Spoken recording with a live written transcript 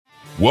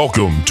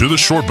Welcome to the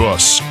Short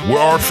Bus, where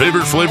our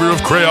favorite flavor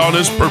of crayon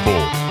is purple.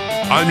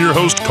 I'm your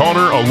host,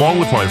 Connor, along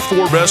with my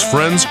four best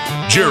friends,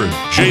 Jared,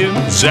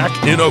 Jaden, Zach,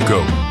 and Oko.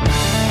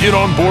 Get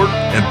on board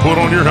and put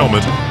on your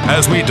helmet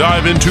as we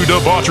dive into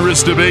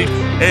debaucherous debate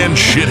and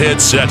shithead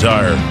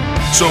satire.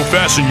 So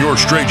fasten your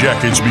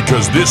straitjackets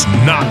because this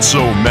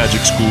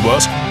not-so-magic school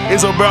bus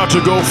is about to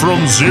go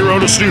from 0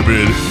 to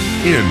stupid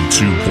in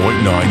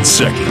 2.9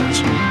 seconds.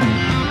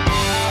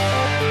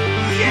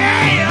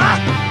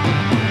 Yeah!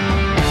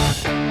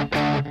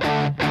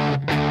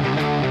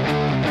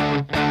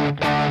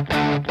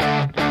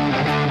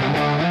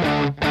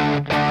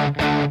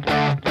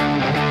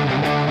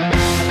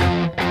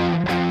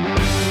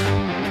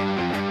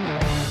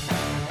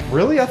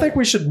 Really? I think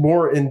we should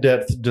more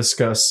in-depth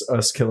discuss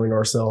us killing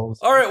ourselves.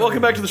 All right,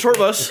 welcome back to the Short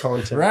Bus.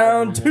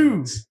 Round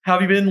 2. How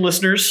have you been,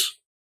 listeners?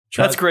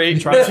 That's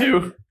great. Try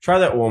two. Try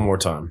that one more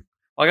time.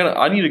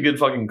 I need a good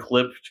fucking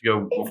clip to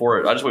go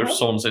before it. I just wait for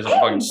someone to say something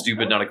fucking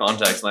stupid and out of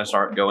context, and I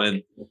start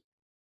going.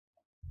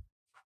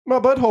 My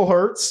butthole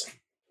hurts.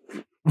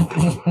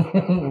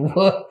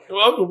 What?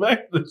 Welcome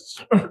back to the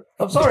show.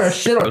 I'm sorry, I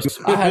shit on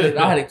I had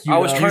it queued I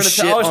was up.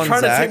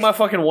 trying to take my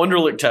fucking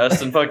Wonderlic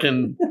test and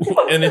fucking.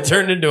 And it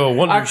turned into a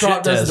wonder I shit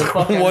cropped us test. the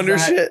fucking Wonder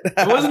Zach. shit.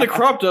 It wasn't a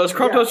crop dust.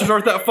 Crop dusters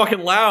aren't that fucking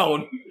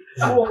loud.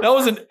 That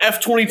was an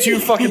F-22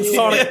 fucking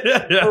sonic,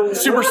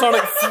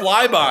 supersonic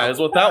flyby is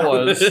what that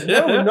was.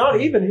 No, not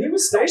even. He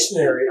was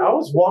stationary. I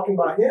was walking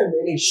by him,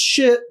 and he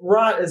shit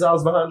right as I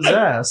was behind his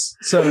ass.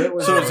 So it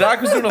was. So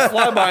Zach was doing a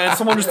flyby, and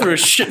someone just threw a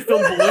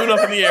shit-filled balloon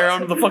up in the air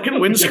onto the fucking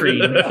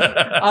windscreen.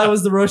 I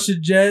was the Russian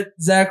jet.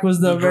 Zach was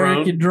the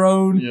American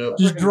drone. Yep.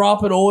 Just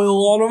dropping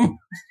oil on him.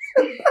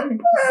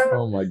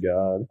 Oh my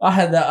god. I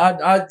had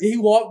that. He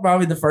walked by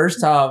me the first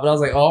time, and I was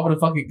like, "Oh, I'm gonna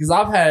fucking," because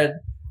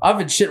I've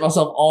been shitting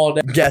myself all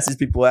day. Gas these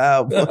people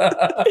out.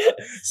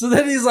 So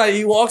then he's like,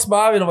 he walks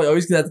by me, and I'm like, "Oh,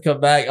 he's gonna have to come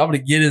back. I'm gonna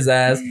get his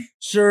ass."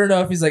 Sure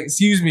enough, he's like,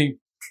 "Excuse me,"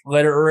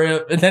 let it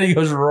rip, and then he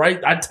goes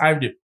right. I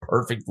timed it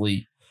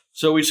perfectly.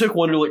 So we took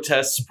Wonderlic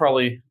tests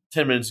probably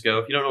 10 minutes ago.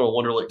 If you don't know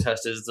what a Wonderlic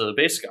test is, it's a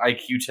basic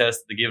IQ test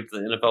that they give to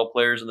the NFL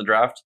players in the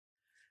draft.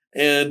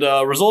 And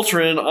results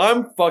are in.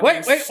 I'm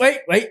fucking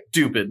Wait.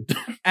 stupid.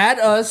 Add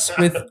us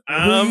with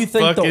who you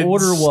think the fucking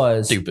order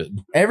was. Stupid.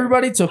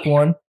 Everybody took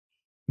one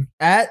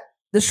at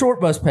the Short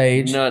Bus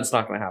page. No, it's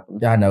not going to happen.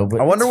 I know, but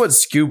I wonder what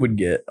Scoob would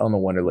get on the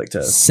Wonderlic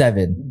test.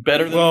 7.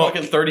 Better than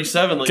fucking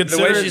 37. Like, The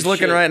way she's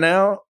looking right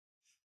now.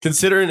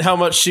 Considering how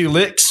much she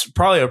licks,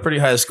 probably a pretty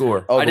high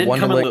score. Oh, I the didn't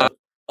come in Wonderlic.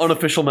 the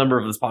unofficial member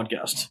of this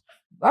podcast.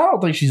 I don't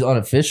think she's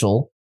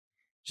unofficial.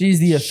 She's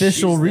the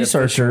official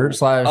researcher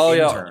slash. Oh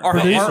yeah, Intern. our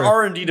Producer.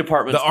 R&D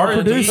department. The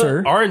R&D,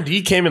 producer.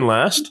 R&D came in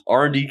last.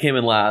 R&D came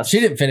in last. She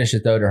didn't finish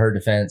it though. To her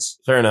defense,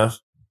 Fair enough.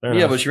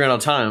 Yeah, but she ran out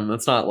of time.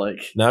 That's not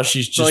like. Now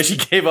she's It's not like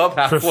just she gave up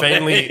halfway.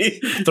 profanely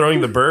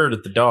throwing the bird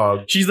at the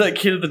dog. She's that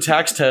kid at the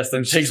tax test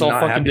and She's takes all not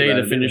fucking happy day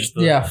about to it finish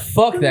the. yeah,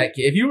 fuck that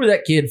kid. If you were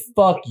that kid,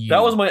 fuck you.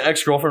 That was my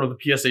ex-girlfriend with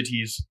the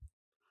PSATs.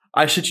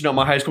 I shit you not,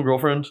 my high school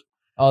girlfriend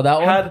Oh,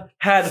 that one.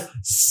 had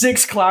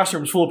 6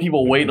 classrooms full of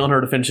people waiting on her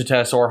to finish a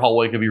test so our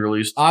hallway could be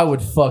released. I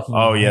would fucking.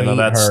 Oh yeah, no, hate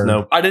that's her.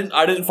 no. I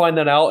didn't find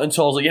that out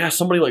until I was like, yeah,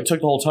 somebody like took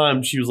the whole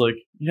time. She was like,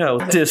 yeah,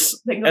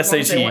 this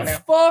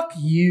SAT. Fuck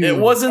you. It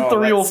wasn't the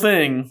real that's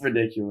thing.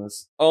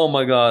 ridiculous. Oh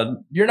my god.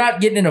 You're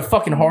not getting into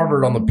fucking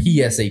Harvard on the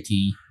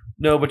PSAT.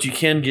 No, but you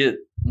can get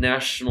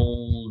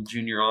National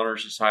Junior Honor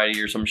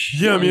Society or some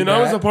shit. Yeah, I mean, I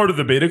was a part of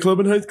the beta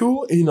club in high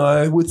school, and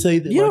I would say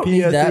that You my don't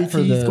need that for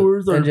the PSAT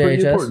scores are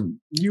pretty NJHS. important.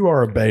 You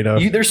are a beta.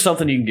 There's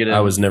something you can get in.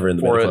 I was never in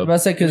the for beta it. club. I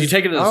say You because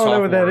take it as a I don't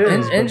know what that sophomore.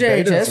 is. but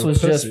NJHS betas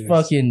was are just pussies.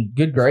 fucking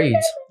good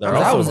grades. They're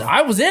I also-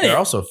 was in They're it.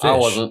 also fish. I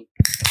wasn't.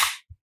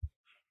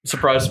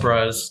 Surprise,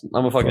 surprise.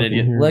 I'm a fucking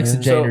idiot. Lex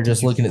and Jane are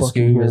just looking at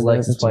Scoob as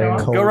Lex is playing.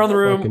 Go around the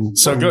room.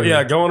 So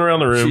going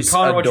around the room. She's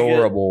Connor, what'd you get?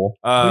 adorable.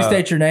 Please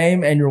state your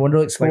name and your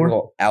Wonderlic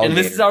score. And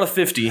this is out of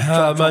 50.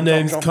 Hi, my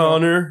name's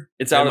Connor.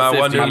 It's out and of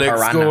my 50. Wonderlic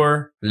Piranha.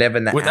 score Live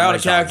in the without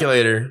Amazon. a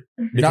calculator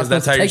because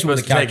that's how you're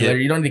supposed to take it.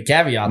 You don't need to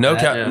caveat No,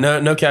 that. Yeah.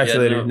 no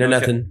calculator, Yeah, no no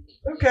nothing.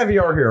 No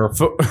caviar here.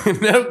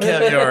 No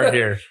caviar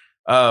here.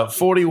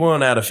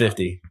 41 out of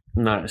 50.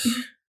 Nice.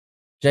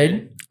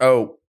 Jaden?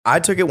 Oh, I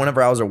took it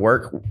whenever I was at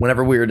work.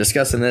 Whenever we were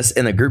discussing this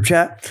in the group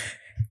chat,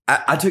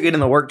 I took it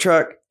in the work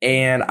truck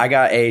and I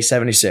got a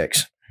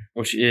 76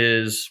 Which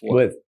is what,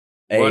 with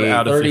What a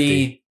out of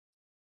 30,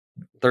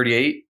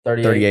 38.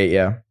 38.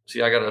 Yeah,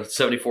 See, I got a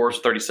 74,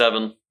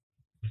 37.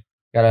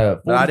 Got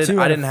a no, I 42 didn't.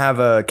 I didn't have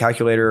a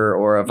calculator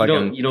or a You don't-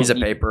 fucking you don't piece of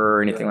need- paper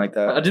or anything like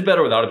I that. did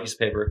better without a piece of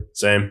paper.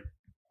 Same.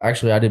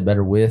 Actually, I did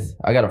better with.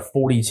 I got a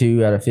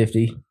 42 out of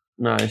 50.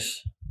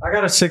 Nice. I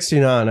got a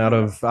 69 out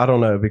of, I don't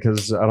know,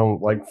 because I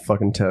don't like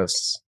fucking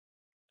tests.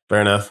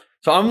 Fair enough.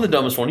 So I'm the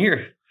dumbest one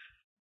here.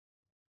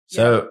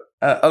 So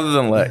Other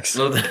than Lex,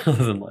 Other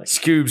than like,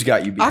 Scoob's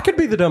got you beat. I could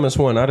be the dumbest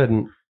one.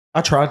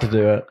 I tried to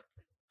do it.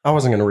 I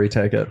wasn't going to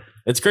retake it.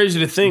 it's crazy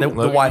to think. The look,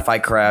 Wi-Fi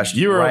crashed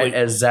you were right only-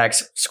 as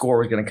Zach's score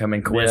was going to come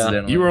in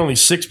coincidentally. you were only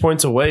 6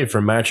 points away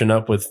from matching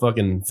up with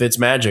fucking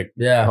Fitzmagic.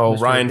 Yeah. Oh, Mr.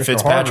 Ryan Mr.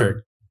 Fitzpatrick.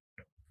 Harvard.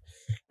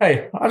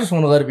 Hey, I just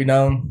want to let it be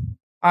known.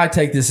 I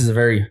take this as a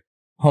very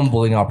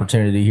humbling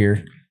opportunity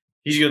here.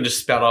 He's gonna just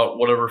spout out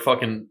whatever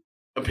fucking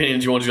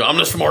opinions you want to. I'm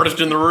the smartest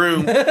in the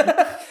room.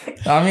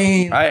 I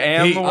mean, I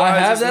am the I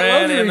have wisest that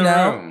man in luxury the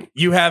now. room.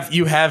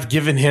 You have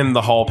given him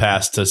the hall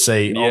pass to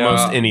say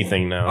almost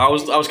anything now. I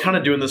was kind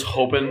of doing this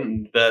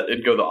hoping that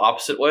it'd go the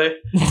opposite way.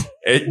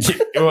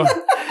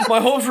 My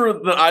hopes were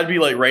that I'd be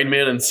like Rain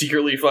Man and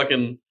secretly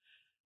fucking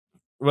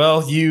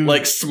you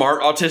like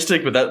smart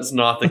autistic, but that's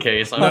not the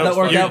case. How'd that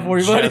work out for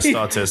you, buddy? just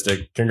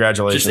autistic.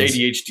 Congratulations.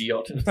 Just ADHD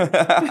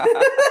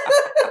autistic.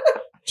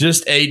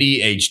 Just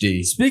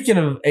ADHD. Speaking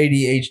of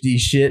ADHD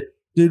shit,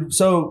 dude,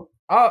 so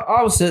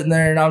I was sitting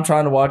there and I'm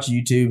trying to watch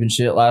YouTube and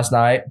shit last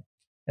night,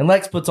 and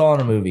Lex puts on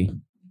a movie.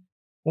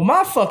 Well,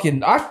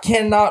 I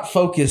cannot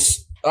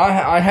focus.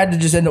 I had to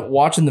just end up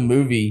watching the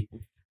movie,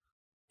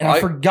 and I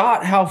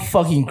forgot how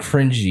fucking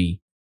cringy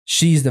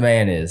She's the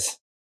Man is.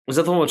 Was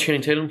that the one with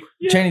Channing Tatum?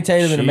 Channing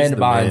Tatum and Amanda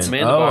Bynes.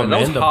 Amanda Bynes. That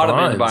was hot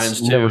Amanda Bynes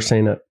too. Never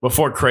seen it.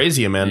 Before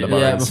Crazy Amanda Bynes.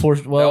 Yeah, before.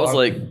 Well, That was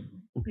like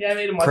yeah, I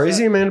made him watch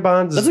Crazy that. Amanda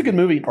Bynes. that's a good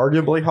movie.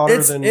 Arguably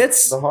hotter than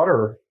it's- the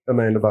hotter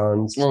Amanda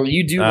Bynes. Well,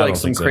 you do I don't like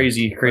some think so.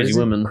 crazy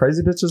women.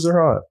 Crazy bitches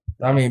are hot.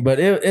 I mean, but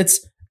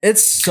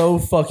it's so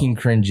fucking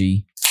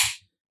cringy.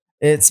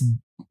 It's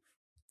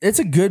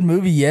a good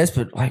movie, yes,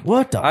 but like,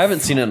 what the? I haven't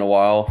seen it in a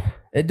while.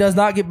 It does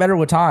not get better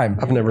with time.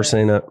 I've never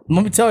seen it.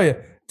 Let me tell you,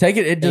 take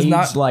it. It does Aged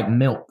not. like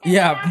milk.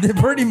 Yeah,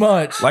 pretty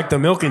much. Like the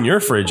milk in your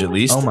fridge, at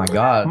least. Oh my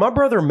god. My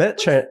brother met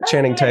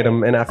Channing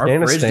Tatum in Our fridge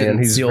Afghanistan. didn't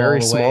He's seal all very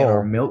the way, and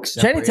our small. milk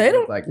Channing separated Tatum?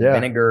 with, like Yeah.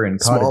 vinegar and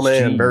cottage Small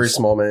man, cheese. very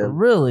small man.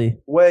 Really?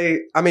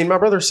 I mean, my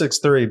brother's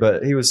 6'3",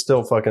 but he was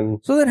still fucking.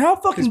 So then, how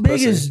fucking He's big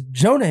pussy. is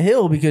Jonah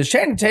Hill? Because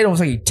Channing Tatum was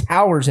like he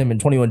towers him in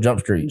 21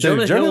 Jump Street. Jonah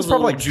Dude, Jonah Hill's Hill's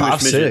probably a like little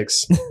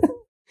Jewish 5'6".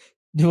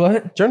 Do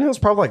what? Jonah Hill's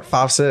probably like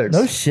 5'6".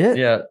 No shit.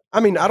 Yeah, I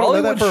mean, I don't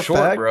know that for a Hollywood's short,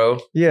 fact. bro.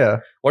 Yeah.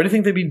 Why do you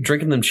think they'd be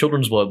drinking them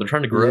children's blood? They're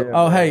trying to grow. Yeah.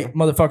 Oh, hey,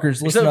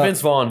 motherfuckers, listen Except up. Vince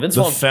Vaughn. Vince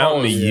The Vaughn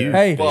fountain of youth.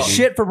 Hey, Fuck.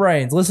 shit for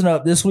brains. Listen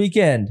up. This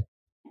weekend,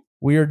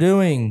 we are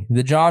doing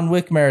the John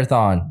Wick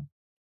Marathon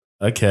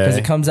because Okay.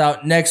 it comes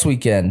out next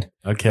weekend.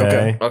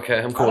 Okay. Okay,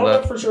 I'm I cool don't with know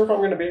that. for sure if I'm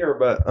going to be here,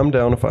 but I'm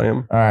down if I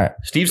am. All right.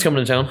 Steve's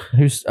coming to town.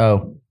 Who's?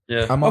 Oh,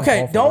 Yeah. I'm on okay.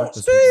 call for Don't. work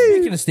this weekend.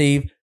 Speaking of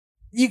Steve,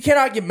 you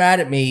cannot get mad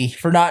at me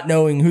for not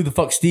knowing who the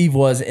fuck Steve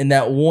was in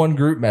that one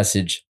group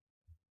message.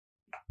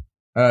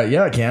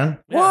 Yeah, I can.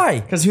 Why?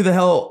 Because who the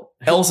hell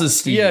else is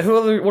Steve? Yeah.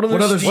 What other What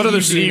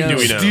other Steve do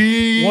we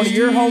know? One of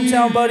your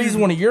hometown buddies.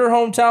 One of your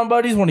hometown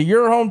buddies. One of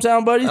your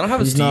hometown buddies. I don't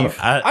have a He's not Steve.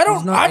 I don't.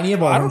 He's not any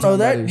of our I don't know hometown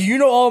that. buddies. Do you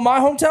know all of my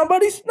hometown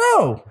buddies?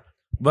 No.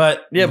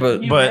 But Yeah,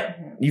 but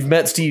you've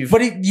met Steve.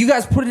 But you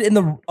guys put it in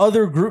the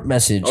other group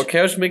message. Okay,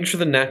 I was just making sure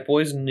the Knack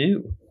boys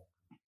knew.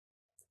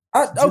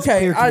 Just Okay.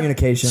 clear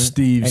communication.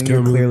 Steve's and you're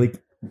coming. clearly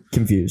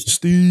confused.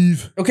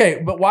 Steve. Okay,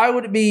 but why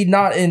would it be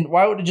not in?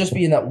 Why would it just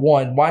be in that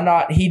one? Why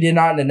not? He did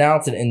not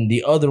announce it in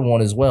the other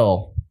one as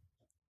well.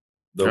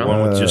 The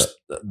one with just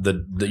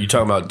the you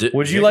talking about?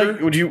 Would you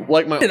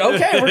like my?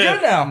 Okay, we're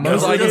good now.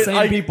 Most I of the get-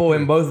 same people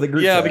in both the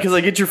groups. Yeah, because I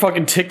get your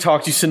fucking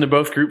TikToks you send to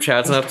both group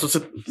chats, and that's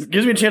it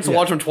gives me a chance to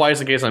watch them twice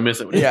in case I miss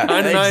it. Which is Yeah,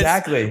 kinda nice,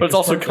 exactly. but it's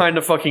also kind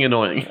of fucking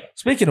annoying.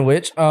 Speaking of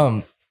which,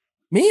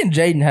 me and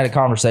Jaden had a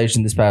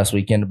conversation this past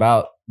weekend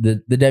about the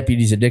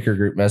deputies of Dicker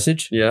group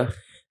message, Yeah.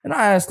 and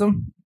I asked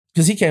him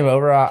because he came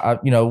over. I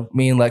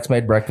me and Lex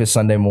made breakfast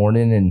Sunday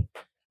morning, and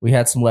we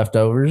had some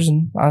leftovers,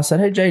 and I said,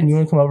 "Hey, Jaden, you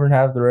want to come over and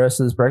have the rest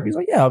of this breakfast?" He's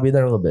like, "Yeah, I'll be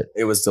there in a little bit."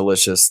 It was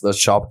delicious. Those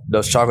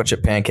chocolate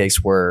chip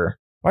pancakes were.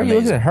 Why are you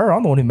looking at her?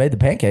 I'm the one who made the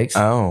pancakes.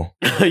 Oh,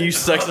 You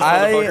sexist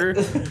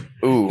motherfucker.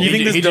 ooh! You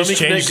think He this just dummy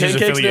can make changed his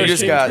pancakes? affiliation. You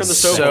just got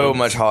so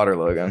much hotter,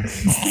 Logan.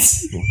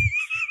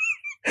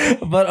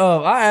 But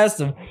I asked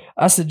him,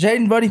 I said,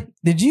 Jaden, buddy,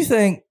 did you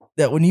think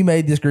that when you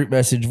made this group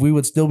message, we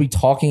would still be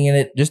talking in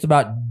it just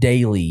about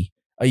daily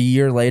a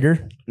year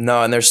later?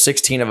 No, and there's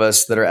 16 of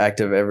us that are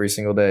active every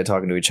single day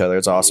talking to each other.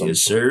 It's awesome. Yes,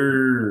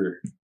 sir.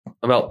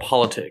 About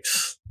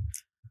politics.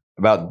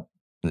 About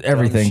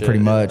Everything, shit, pretty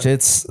yeah. much.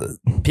 It's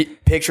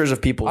pictures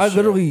of people. I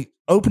literally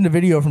opened a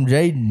video from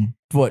Jaden,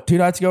 2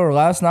 nights ago or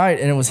last night,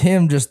 and it was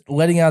him just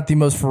letting out the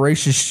most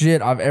voracious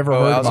shit I've ever heard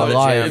I in was my on a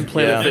life. gym. In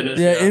Planet Yeah. Fitness.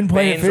 Yeah, in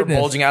Planet Veins were Fitness.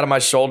 bulging out of my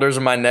shoulders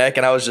and my neck,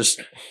 and I was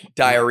just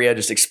diarrhea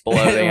just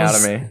exploding out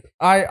of me.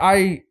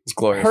 I It's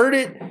glorious. heard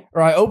it,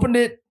 or I opened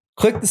it,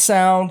 clicked the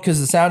sound because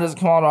the sound doesn't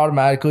come on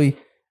automatically,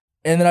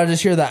 and then I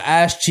just hear the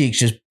ass cheeks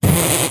just,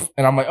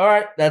 and I'm like, all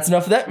right, that's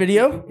enough of that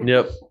video.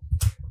 Yep.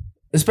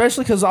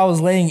 Especially because I was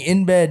laying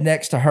in bed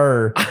next to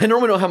her. I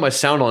normally don't have my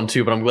sound on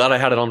too, but I'm glad I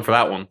had it on for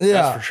that one. Yeah.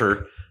 That's for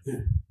sure.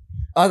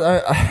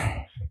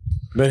 I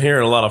Been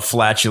hearing a lot of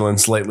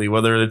flatulence lately,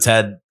 whether it's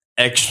had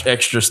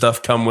extra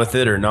stuff come with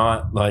it or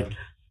not. Like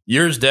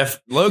yours,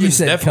 Logan's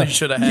definitely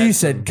should have had. You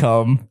said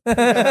come.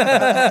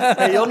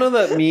 Hey, y'all know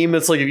that meme?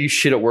 It's like if you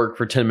shit at work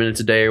for 10 minutes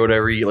a day or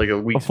whatever, you get like a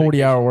week. A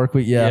 40-hour work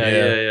week, yeah.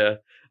 Yeah.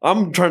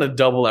 I'm trying to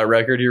double that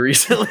record here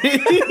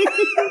recently.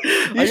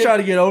 He's trying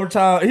to get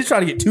overtime. He's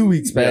trying to get 2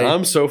 weeks pay. Yeah,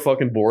 I'm so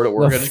fucking bored at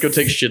work. I just go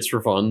take shits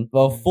for fun.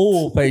 A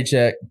full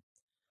paycheck.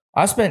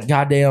 I spent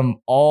goddamn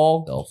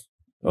all.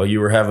 Oh, you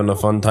were having a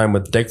fun time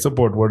with tech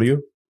support, were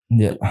you?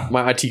 Yeah.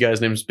 My IT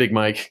guy's name's Big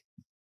Mike.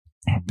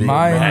 Big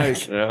Mine-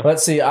 Mac. Yeah.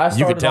 Let's see. I You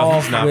started could tell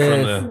off he's not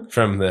with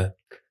from the.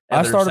 I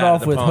other started side of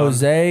off the with pond.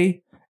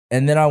 Jose,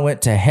 and then I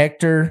went to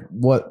Hector,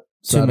 What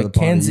To side of the pond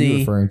are you Mackenzie.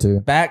 referring to?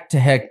 back to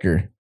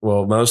Hector.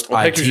 Well, most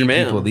Well, Hector's IT your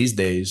man. people these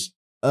days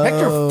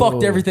Hector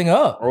fucked everything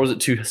up. Or was it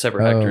two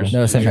separate Oh. Hectors?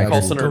 No, same Call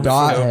Hector. center.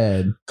 Dot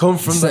head. come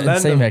from the Same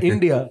land of Hector.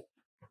 India.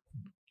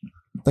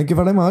 Thank you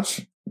very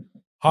much.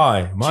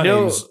 Hi, my Do you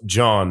know name's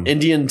John.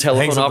 Indian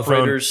telephone Hangs up the phone.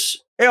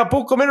 operators. Yeah,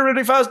 Paul, come in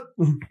really fast.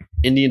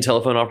 Indian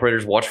telephone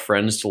operators watch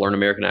Friends to learn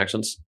American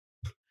accents.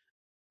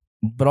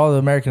 But all the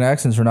American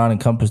accents are not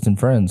encompassed in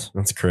Friends.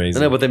 That's crazy.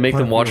 I know, but they make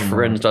them watch Perfect.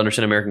 Friends to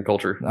understand American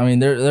culture. I mean,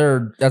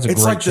 they're that's a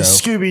It's great like show. the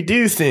Scooby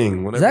Doo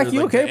thing. Whenever, Zach,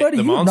 you like, okay, buddy?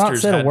 the You have not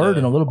monsters said a had word to-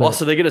 in a little bit.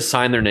 Also, they get to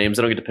sign their names.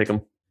 They don't get to pick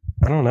them.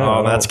 I don't know.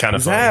 Oh, that's kind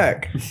of funny.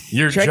 Zach,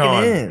 You're checking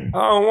John. in. I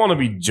don't want to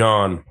be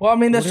John. Well, I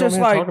mean, that's What do you just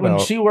want me to like talk when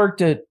about? she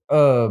worked at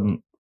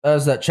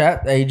as that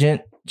chat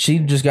agent. She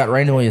just got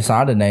randomly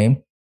assigned a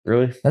name.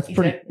 Really? That's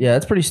pretty. Yeah,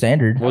 that's pretty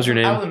standard. What was your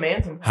I was name? a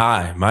man sometimes.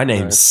 Hi, my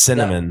name's I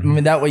Cinnamon.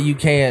 mean, that way you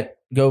can't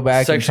go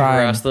back and Sexually try.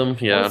 harass them?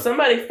 Yeah. Well,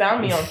 somebody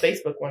found me on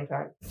Facebook one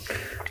time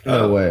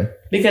No way.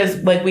 because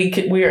like we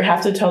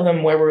have to tell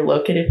them where we're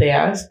located if they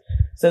ask.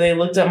 So they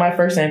looked up my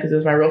first name because it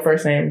was my real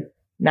first name,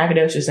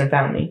 Nacogdoches, and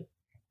found me.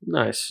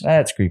 Nice.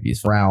 That's creepy as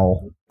fuck.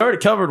 Growl. I already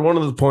covered one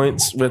of the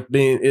points with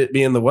it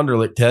being the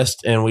Wonderlic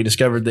test, and we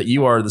discovered that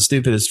you are the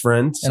stupidest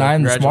friend. And I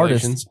am the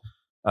congratulations.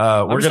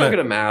 I'm We're just not gonna. good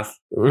at math.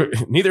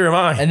 Neither am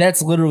I. And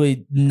that's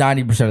literally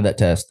 90% of that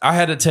test. I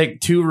had to take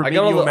 2 I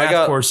got all remedial the- I math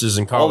got courses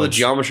in college. All the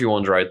geometry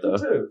ones right, though.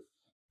 I'm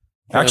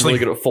Actually,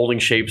 really good at folding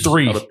shapes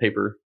 3. out of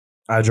paper.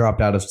 I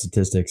dropped out of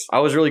statistics. I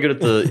was really good at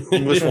the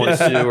English ones,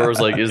 too, where I was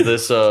like, is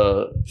this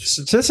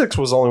Statistics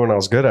was the only one I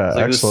was good at. It's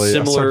like this Actually, I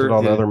similar- sucked at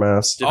all the other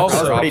maths. different Also, or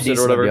pretty opposite or decent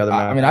at whatever? the other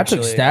I mean, I took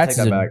actually. stats take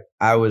that as a- back.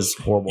 I was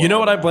horrible. you know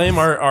what I blame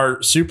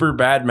our super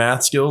bad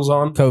math skills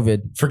on?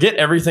 COVID. Forget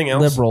everything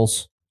else.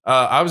 Liberals.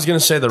 I was gonna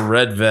say the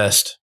red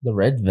vest. The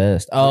red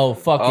vest. Oh,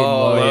 fucking Oh,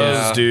 Lord.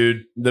 yeah. Those,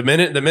 dude. The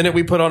minute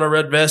we put on a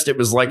red vest, it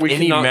was like We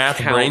any cannot math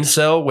count. brain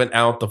cell went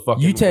out the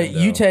fucking.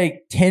 You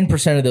take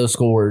 10% of those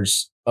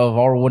scores of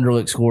our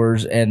Wonderlic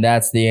scores, and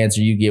that's the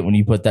answer you get when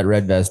you put that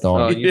red vest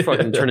on. Oh, you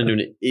fucking turn into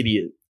an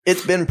idiot.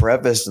 It's been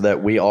prefaced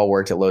that we all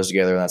worked at Lowe's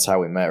together, and that's how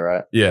we met,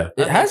 right? Yeah,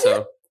 It has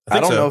it? I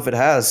don't know if it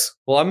has.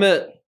 Well, I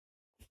met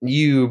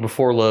you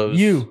before Lowe's.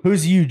 You.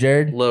 Who's you,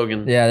 Jared?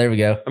 Logan. Yeah, there we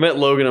go. I met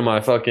Logan in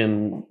my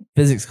fucking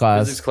Physics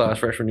class physics class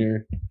freshman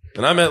year.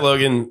 And I met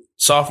Logan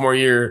sophomore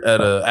year at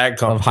a ag of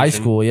competition. high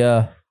school.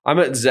 Yeah. I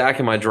met Zach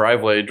in my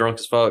driveway, drunk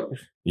as fuck.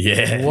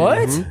 Yeah.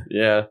 What?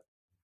 Yeah.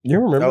 You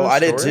remember? Oh, that I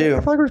did story? too. I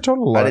feel like we were told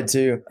a lot. I did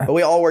too. But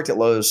we all worked at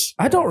Lowe's.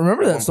 I don't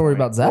remember that story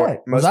about Zach.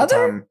 Most Was I of the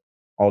there? time,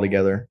 all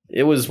together.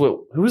 It was what?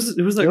 Who was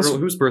that Yes. girl?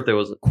 Whose birthday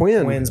was it?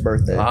 Quinn. Quinn's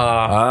birthday.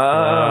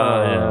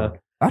 Yeah.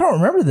 I don't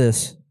remember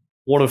this.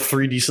 One of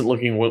 3 decent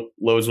looking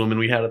Lowe's women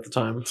we had at the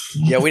time.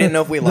 Yeah, we didn't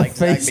know if we The liked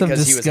Zach face of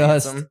because he was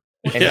disgust. handsome.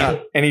 And, Yeah.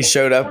 and he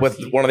showed up with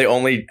one of the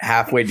only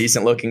halfway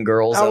decent looking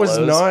girls. I at was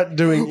Lowe's. not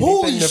doing.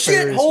 Holy anything shit.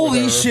 nefarious Holy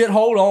with her. shit.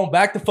 Hold on.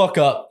 Back the fuck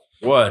up.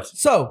 What?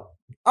 So,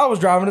 I was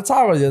driving a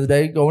Tyler the other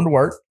day going to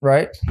work,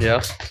 right?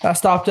 Yeah. I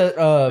stopped at,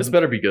 This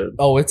better be good.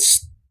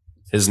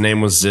 His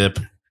name was Zip.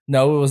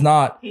 no, it was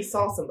not. He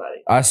saw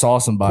somebody. I saw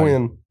somebody.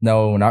 Quinn.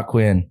 No, not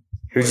Quinn.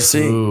 Who'd you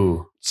see?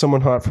 Ooh.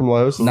 Someone hot from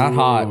Lowe's. Not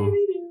hot.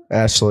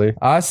 Ashley.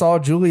 I saw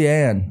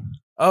Julianne.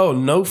 Oh,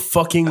 no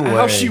fucking way.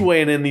 How's she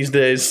weighing in these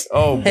days?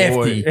 Oh,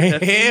 Hefty. boy.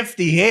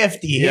 hefty.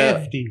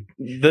 Yeah.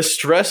 The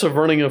stress of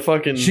running a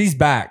fucking. She's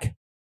back.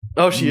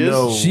 Oh, she is.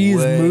 No. She is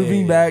way.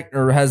 moving back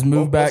or has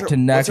moved back to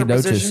what's her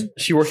Nacogdoches. position?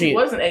 She working. She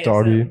wasn't ASM.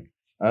 Doggy.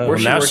 Oh,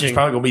 Where's she now working? she's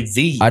probably gonna be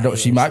the. I don't.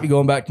 She might be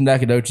going back to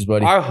Nacogdoches,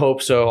 buddy. I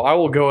hope so. I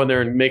will go in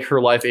there and make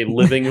her life a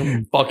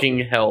living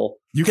fucking hell.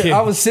 You I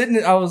can't. was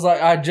sitting. I was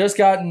like, I just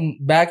gotten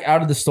back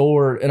out of the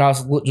store, and I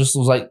was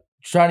like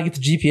trying to get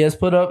the GPS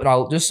put up, and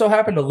I just so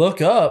happened to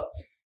look up,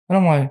 and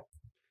I'm like,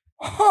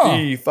 huh,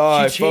 She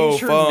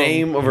changed her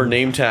name of her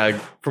name tag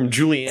from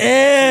Julianne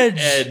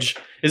Edge. to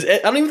Edge. I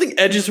don't even think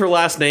Edge is her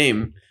last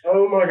name.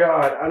 Oh my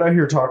god! I know who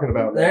you're talking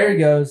about. there he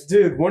goes.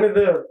 Dude, one of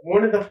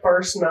the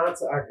first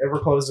nights I ever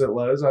closed at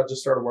Lowe's, I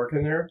just started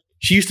working there.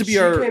 She used to be She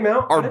our came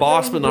out, I our didn't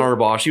boss, know but not who- our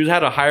boss. She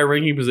had a higher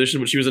ranking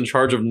position, but she was in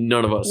charge of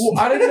none of us. Well,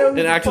 I didn't know. who And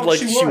the acted fuck like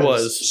she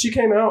was. She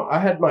came out. I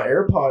had my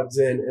AirPods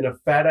in and a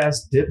fat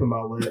ass dip in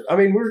my lip. I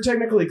mean, we were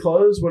technically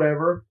closed,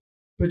 whatever.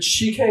 But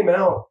she came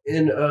out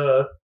and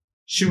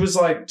she was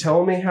like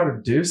telling me how to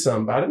do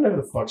something. But I didn't know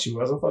who the fuck she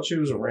was. I thought she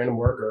was a random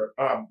worker.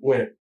 I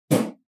went,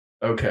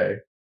 okay.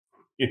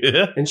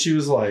 Yeah. And she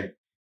was like,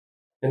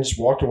 and just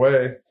walked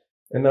away.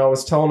 And I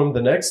was telling him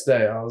the next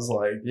day, I was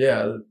like,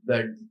 yeah,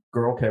 that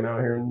girl came out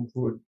here and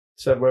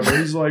said whatever.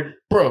 He's like,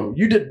 bro,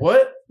 you did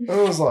what? And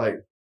I was like,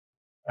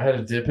 I had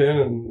to dip in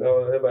and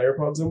had my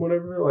AirPods in,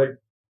 whatever. Like,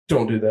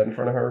 don't do that in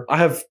front of her. I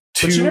have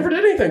two. But she never did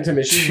anything to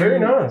me. She's very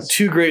nice.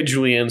 Two great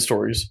Julianne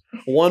stories.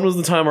 One was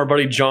the time our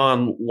buddy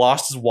John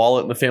lost his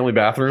wallet in the family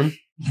bathroom,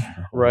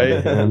 right?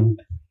 And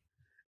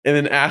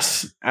then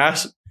asked,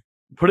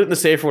 put it in the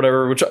safe or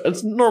whatever, which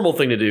it's a normal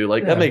thing to do.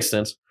 Like, that makes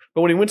sense.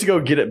 But when he went to go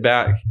get it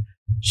back,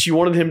 she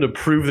wanted him to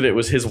prove that it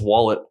was his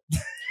wallet.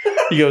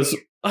 He goes,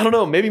 I don't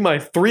know, maybe my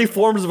 3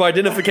 forms of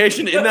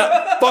identification in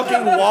that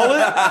fucking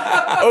wallet.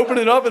 Open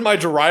it up and my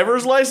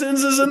driver's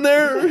license is in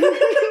there.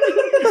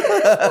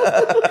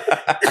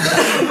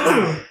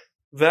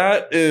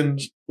 That, and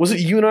was it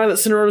you and I that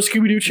sent her on a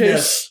Scooby-Doo chase?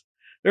 Yes.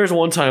 There was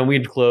one time we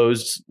had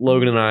closed,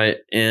 Logan and I,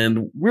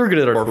 and we were good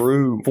at our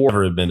crew.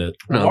 Never admitted.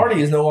 No.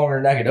 Marty is no longer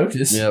in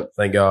Nacogdoches. Yep.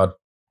 Thank God.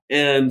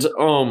 And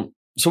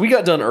so we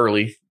got done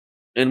early,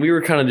 and we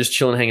were kind of just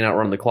chilling, hanging out,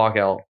 running the clock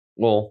out.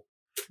 Well,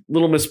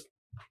 little Miss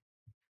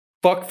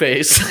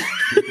Fuckface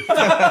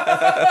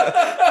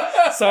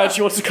decided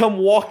she wants to come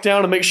walk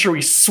down and make sure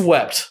we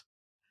swept.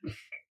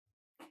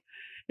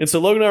 And so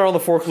Logan and I are on the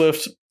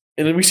forklift,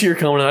 and then we see her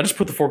coming, and I just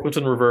put the forklift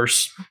in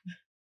reverse.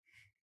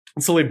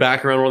 And slowly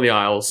back around one of the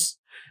aisles.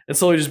 And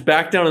slowly just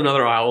back down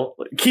another aisle,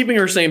 keeping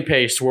her same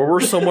pace to where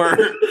we're somewhere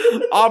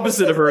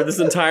opposite of her this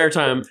entire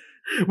time.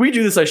 We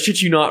do this, I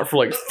shit you not, for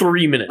like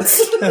 3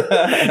 minutes.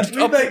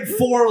 We make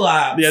 4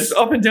 laps. Yeah, just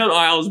up and down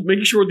aisles,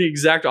 making sure we're the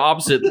exact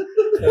opposite.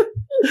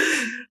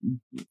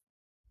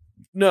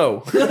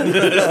 No.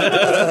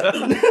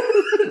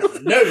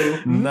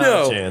 No. Not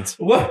a chance.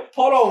 What?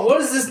 Hold on. What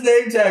does this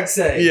name tag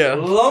say? Yeah.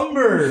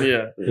 Lumber.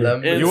 Yeah.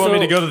 And You want me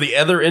so- to go to the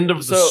other end of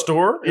the so-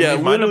 store? and Yeah,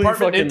 leave my literally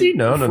apartment fucking empty?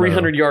 No.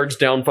 300 yards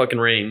down fucking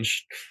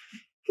range.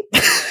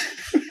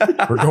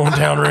 We're going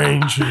down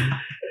range.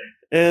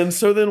 And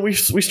so then we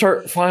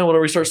start flying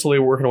whatever. We start slowly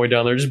working our way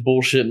down there, just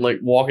bullshitting, like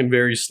walking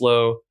very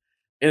slow.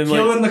 And like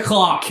Killing the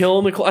clock.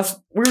 killing the class.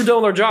 We were done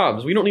with our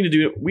jobs. We don't need to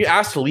do it. We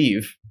asked to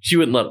leave. She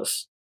wouldn't let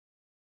us.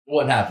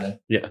 What happened?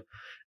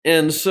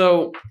 And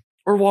so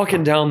we're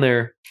walking down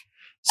there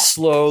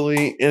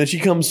slowly, and then she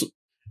comes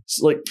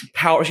like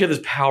power. She had this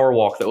power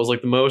walk that was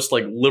like the most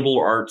like liberal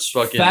arts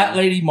fucking Fat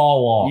lady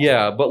mall walk.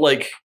 Yeah, but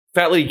like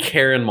fat lady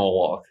Karen mall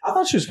walk. I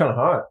thought she was kind of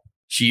hot.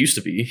 She used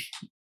to be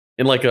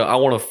in like a I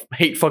want to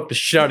hate fuck the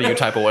shit out of you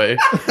type of way.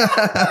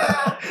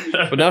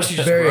 But now she's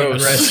just Very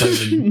gross.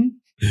 aggressive.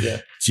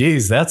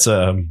 Jeez, that's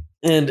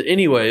And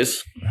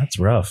anyways, that's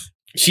rough.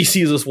 she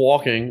sees us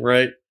walking,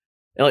 right?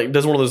 And like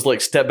does one of those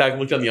like step back and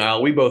look down the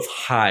aisle. We both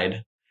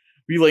hide.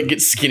 We like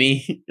get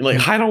skinny and like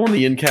hide on one of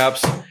the end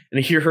caps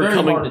and hear her Very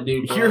coming. hard to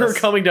do for Hear her us.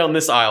 coming down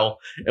this aisle,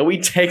 and we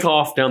take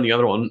off down the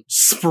other one,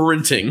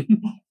 sprinting.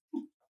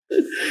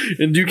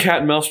 And do cat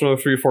and mouse for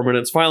another 3 or 4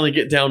 minutes. Finally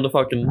get down to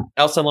fucking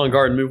outside lawn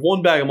garden, move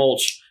 1 bag of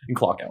mulch, and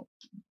clock out.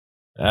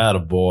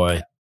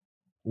 Attaboy.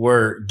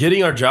 We're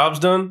getting our jobs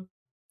done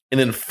And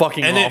then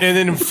fucking and off.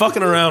 then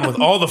fucking around with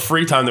all the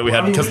free time that we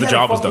had because the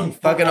job was done.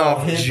 Fucking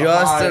off just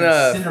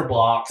enough. Cinder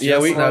blocks. Yeah,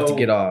 we- Enough to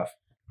get off.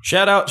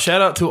 Shout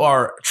out to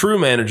our true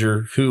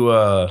manager who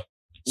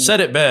said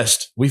it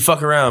best. We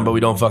fuck around, but we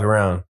don't fuck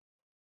around.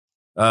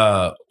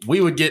 We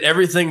would get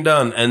everything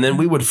done, and then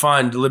we would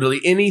find literally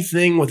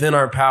anything within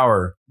our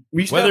power.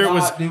 We used to Whether have- it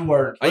was do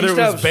work. I whether used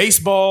it to was have-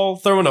 baseball,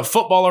 throwing a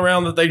football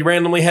around that they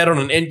randomly had on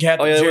an end cap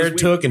Oh, that yeah, it was- Jared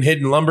took and hid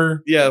in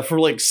lumber. Yeah, for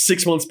like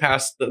 6 months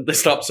past, they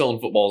stopped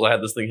selling footballs. I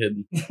had this thing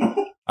hidden.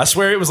 I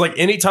swear it was like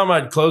anytime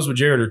I'd close with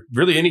Jared, or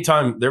really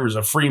anytime there was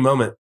a free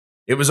moment,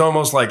 it was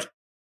almost like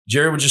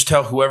Jared would just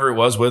tell whoever it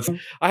was with.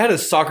 I had a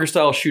soccer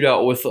style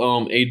shootout with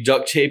a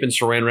duct tape and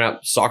saran wrap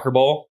soccer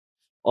ball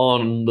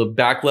on the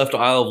back left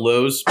aisle of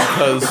Lowe's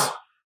because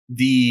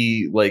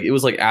it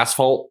was like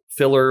asphalt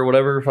filler or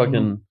whatever,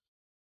 fucking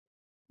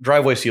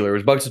driveway sealer. It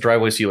was buckets of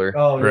driveway sealer.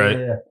 Oh, yeah, Right.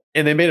 yeah.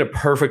 And they made a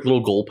perfect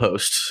little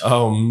goalpost.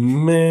 Oh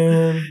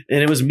man.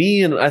 And it was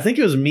me and I think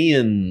it was me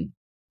and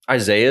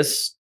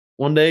Isaiah's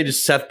one day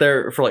just sat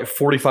there for like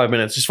 45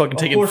 minutes, just fucking Of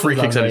taking course it free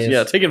was kicks at us. Isaiah's.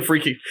 Yeah, taking free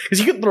kicks. Because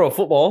you couldn't throw a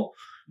football.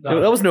 No.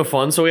 That was no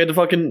fun. So we had to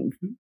fucking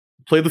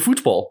play the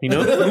football, you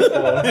know?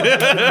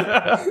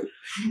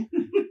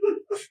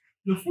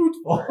 The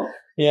football.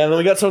 Yeah, and then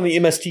we got some of the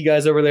MST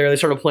guys over there. They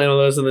started playing with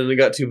us, and then it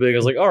got too big. I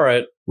was like, all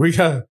right. We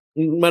got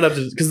Might have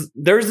to, because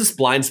there's this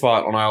blind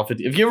spot on aisle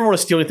 50. If you ever want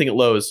to steal anything at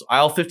Lowe's,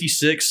 aisle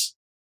 56,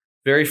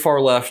 very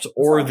far left,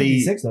 or It's not the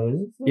 56 though, is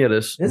it? yeah, it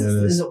is.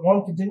 Is it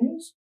one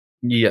continuous?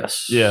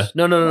 Yes. Yeah.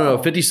 No. Oh.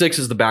 56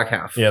 is the back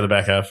half. the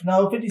back half.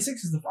 No,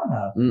 56 is the front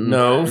half.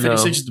 No,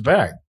 56 is the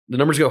back. The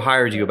numbers go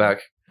higher as you go back.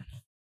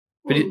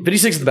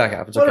 56 is the back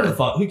half. It's Whatever okay. the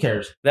fuck, who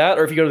cares? That,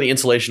 or if you go to the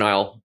insulation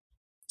aisle,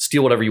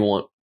 steal whatever you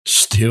want.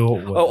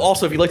 Still. Oh,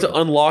 also, if you'd like to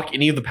unlock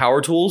any of the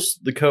power tools,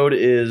 the code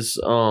is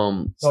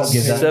Don't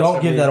give that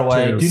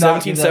away. Do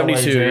not give that away,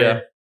 1772. Jared. Yeah.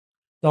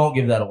 Don't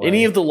give that away.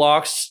 Any of the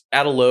locks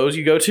at a Lowe's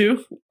you go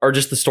to are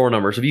just the store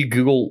numbers. If you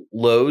Google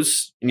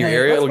Lowe's in your Hey,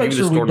 area, let's it'll make give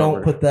you the sure store we don't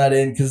number. put that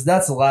in because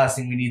that's the last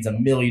thing we need is $1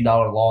 million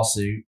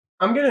lawsuit.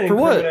 I'm gonna For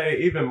what?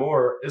 incriminate even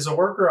more. As a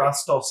worker, I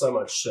stole so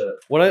much shit.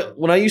 When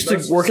I used to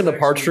That's work in the just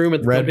parts room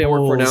at the Red company I work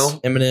for Bulls, now,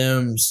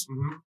 M&M's,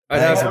 I'd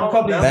bags, have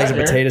of, bags of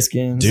potato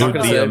skins. Not Dude,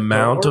 gonna the say.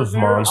 amount of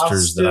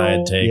monsters that I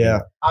had taken. Yeah,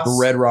 I the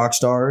red rock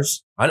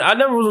stars. I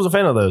never was a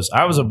fan of those.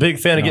 I was a big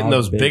fan of No, getting I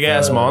was those a big big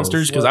ass fan of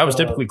monsters because I was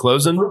typically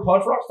closing. Fruit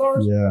Punch Rock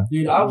Stars? Yeah.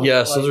 Dude, I was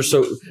yes, those are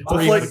so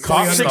with like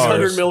 300 600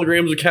 stars.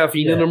 milligrams of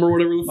caffeine in them or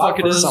whatever the fuck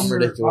it is. Something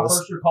ridiculous. My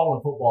first year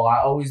calling football,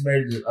 I always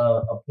made it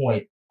a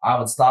point. I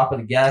would stop at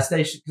a gas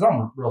station because I'm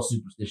a real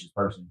superstitious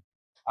person.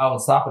 I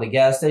would stop at a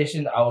gas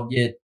station. I would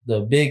get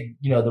the big,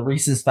 the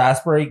Reese's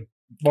fast break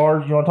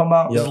bars. You know what I'm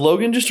talking about? Is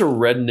Logan just a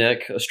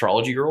redneck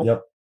astrology girl?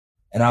 Yep.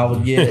 And I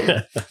would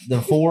get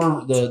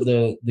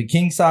the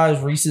king size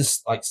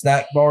Reese's like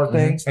snack bar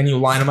things. And you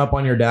line them up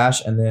on your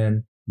dash, and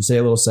then you say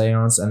a little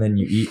seance, and then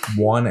you eat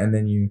one, and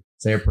then you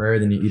say a prayer,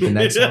 then you eat the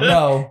next one.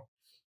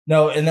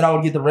 No. And then I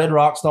would get the red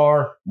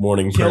Rockstar,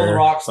 Morning kill prayer. the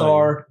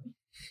Rockstar,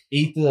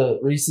 eat the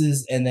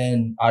Reese's, and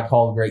then I'd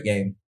call the great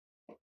game.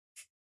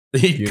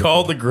 He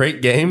called the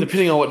great game.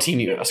 Depending on what team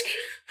you ask.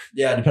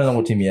 Yeah, depending on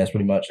what team you ask,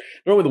 pretty much.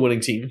 Normally the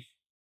winning team.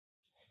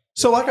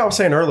 So, like I was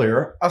saying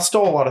earlier, I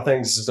stole a lot of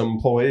things as an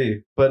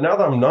employee, but now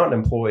that I'm not an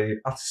employee,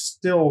 I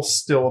still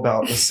steal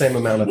about the same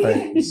amount of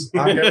things.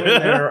 I go in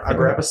there, I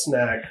grab a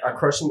snack, I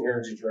crush an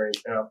energy drink,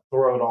 and I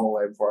throw it all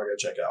away before I go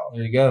check out.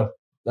 There you go.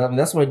 I mean,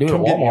 that's what I do at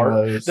Come get me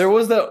Walmart. those.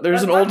 There's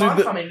That's an my old dude mom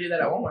that told me to do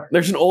that at Walmart.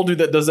 there's an old dude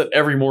that does that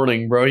every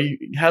morning, bro. He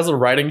has a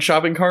riding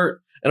shopping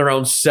cart, and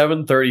around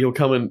 7:30 he'll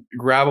come and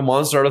grab a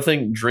Monster out of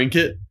thing, drink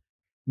it,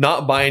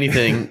 not buy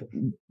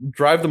anything,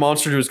 drive the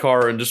Monster to his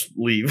car, and just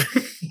leave.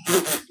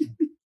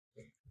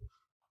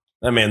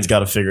 That man's got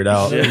to figure it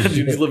out. Yeah,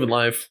 dude, he's living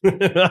life.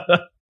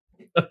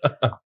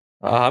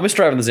 I miss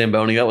driving the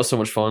Zamboni. That was so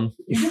much fun.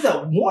 You did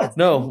that once.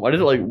 No, I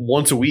did it like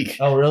once a week.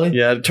 Oh, really?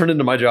 Yeah, it turned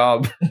into my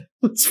job.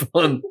 It's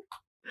fun.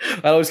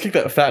 I always kick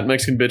that fat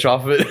Mexican bitch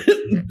off of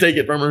it. Take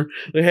it from her.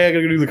 Like, hey, I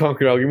gotta go do the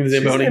concrete. I'll give me the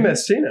She's Zamboni.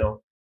 MST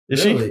now.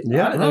 Is Really? she?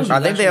 Yeah. I didn't know she I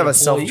was think they have a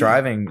actually an employee.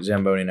 self-driving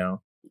Zamboni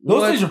now.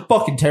 Those things are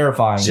fucking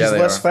terrifying. She's Yeah, they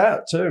less are.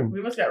 fat, too.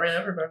 We must got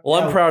ran over by.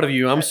 Well, I'm proud of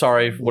you. I'm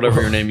sorry,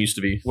 whatever your name used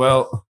to be.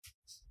 Well,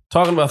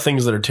 talking about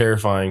things that are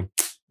terrifying.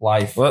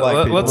 Life.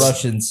 Let's.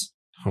 Russians.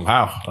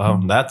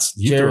 Wow, that's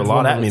you Jared's threw a lot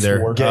one at of me its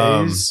there.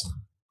 Gays.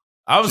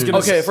 I was gonna.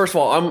 Okay, first of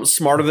all, I'm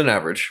smarter than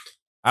average.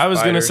 I was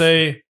gonna Spiders.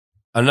 say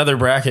another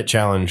bracket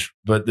challenge,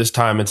 but this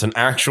time it's an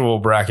actual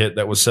bracket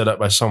that was set up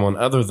by someone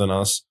other than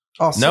us,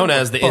 Oh, known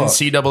as the fuck.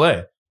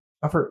 NCAA.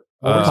 I've heard.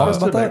 Uh, Were we supposed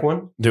to about that? make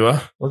one? Do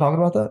I? We're talking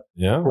about that?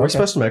 Yeah. Were we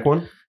supposed to make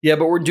one? Yeah,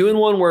 but we're doing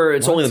one where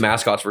it's What? only the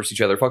mascots versus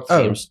each other. Fuck the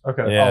Oh, teams.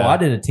 okay. Yeah. Oh, I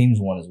did a teams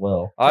one as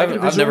well. Can I I've get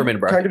a visual? never made a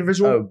Can I bracket. get a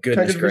visual? Oh, Can I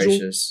goodness get a visual?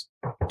 gracious.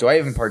 Do I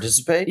even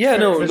participate? Yeah,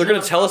 no, they're Visual.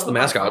 gonna tell us the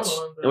mascots,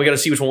 and we got to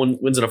see which one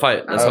wins in a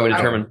fight. That's how we Oh,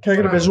 determine. Can I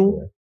get a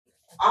visual?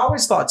 I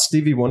always thought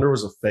Stevie Wonder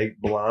was a fake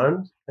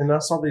blind, and I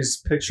saw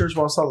these pictures.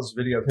 Well, I saw this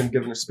video of him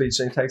giving a speech,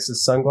 and he takes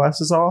his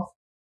sunglasses off.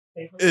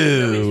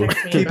 Ew.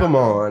 Keep them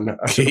on.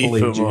 I should Keep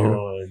believe him you.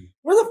 on.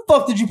 Where the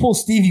fuck did you pull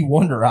Stevie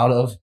Wonder out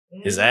of?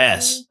 His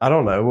ass. I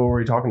don't know. What were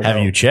we talking about?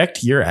 Have you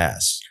checked your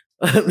ass?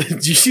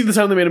 Did you see the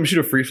time they made him shoot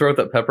a free throw at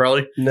that pep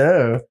rally?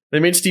 No.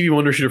 They made Stevie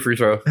Wonder shoot a free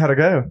throw. How'd it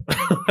go?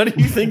 How do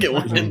you think it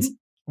went? He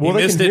they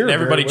missed can it, hear and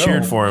everybody very well.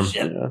 cheered for him.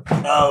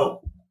 Yeah.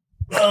 No.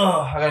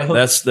 Oh, I gotta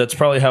hook. That's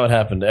probably how it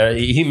happened.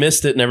 He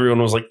missed it, and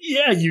everyone was like,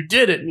 "Yeah, you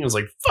did it." And he was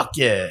like, "Fuck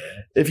yeah!"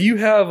 If you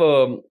have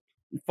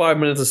 5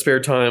 minutes of spare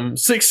time,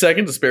 6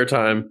 seconds of spare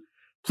time,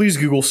 please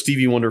Google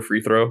Stevie Wonder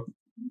free throw.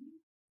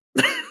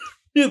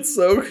 It's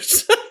so.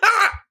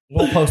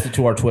 We'll post it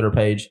to our Twitter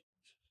page.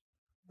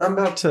 I'm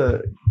about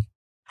to.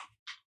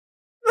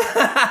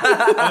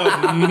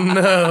 Oh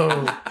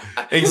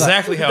no!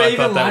 Exactly how I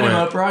thought that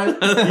went. right?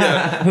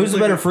 Yeah. Who's the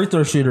better free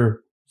throw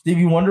shooter?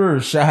 Stevie Wonder or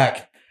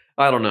Shaq?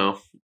 I don't know.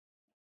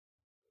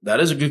 That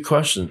is a good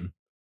question.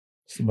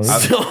 So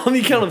on the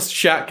account of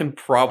Shaq can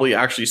probably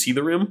actually see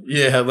the rim.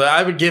 Yeah, but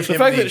I would give The him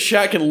fact that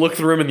Shaq can look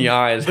the rim in the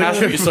eyes has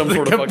to be some the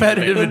sort of fucking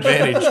competitive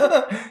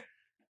advantage.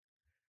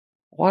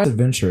 Why?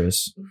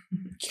 Adventurous,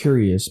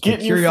 curious. Get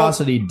But your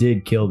curiosity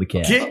did kill the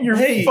cat. Get your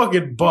Hey,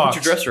 fucking Put box.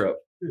 your dresser up.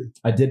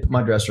 I did put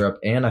my dresser up,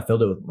 and I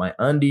filled it with my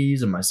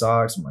undies and my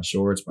socks and my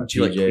shorts, my Did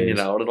you like clean it PJs.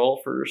 out at all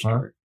first? Huh?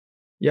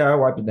 Yeah, I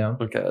wiped it down.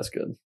 Okay, that's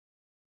good.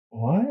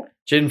 What?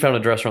 Jaden found a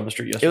dresser on the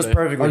street It was yesterday.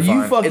 perfectly Are fine.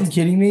 you fucking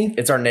kidding me?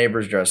 It's our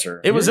neighbor's dresser.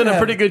 It was in a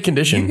pretty good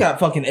condition. You got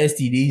fucking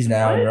STDs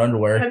now in your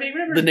underwear. Have you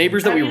ever, The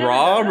neighbors that have we you never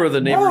rob done or the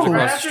that? neighbors No.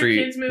 across After the street?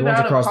 kids move The ones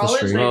out of across the college,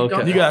 street. they Oh, don't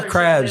okay. You go got for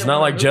crabs, shit, not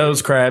they like don't Joe's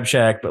move. Crab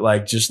Shack, but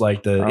like just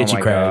like the Oh itchy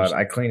my crabs. god,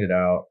 I cleaned it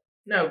out.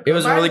 No, It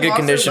was in really good Lost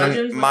their condition.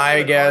 legends when My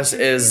they were guess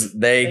college. is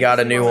they got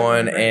a new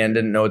one and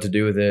didn't know what to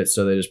do with it,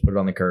 so they just put it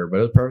on the curb. But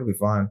it was perfectly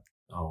fine.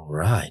 All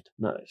right.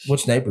 Nice.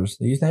 Which neighbors?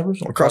 These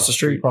neighbors? Across the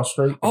street. Across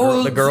the street?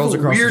 Oh, the girls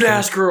across the weird street.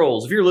 ass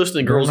girls. If you're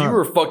listening, girls, They're you not.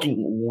 were fucking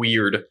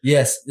weird.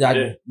 Yes.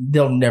 Yeah.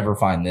 They'll never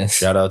find this.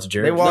 Shout out to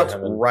Jared. They walked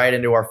right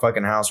into our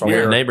fucking house while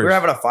Yeah, we neighbors. were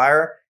having a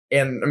fire.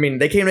 And I mean,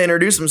 they came to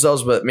introduce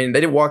themselves, but I mean,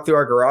 they did walk through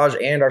our garage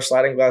and our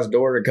sliding glass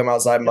door to come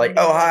outside and be like,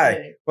 "Oh,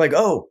 hi!" Like,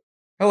 "Oh,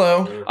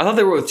 hello." I thought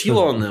they were with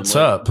Tila on them. What's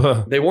Like,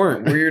 up? They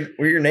weren't. We're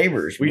your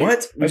neighbors. We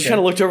What? We just Okay. kind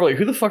of looked over like,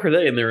 who the fuck are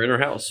they? And they were in our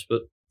house.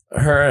 But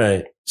All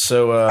right.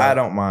 So I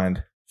don't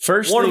mind.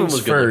 first one of them things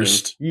was good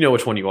first. looking. You know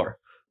which one you are.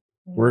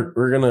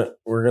 We're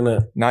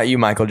gonna Not you,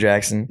 Michael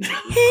Jackson.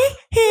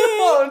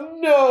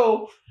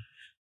 Oh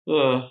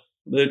no!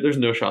 There's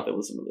no shot they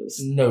listen to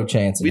this. No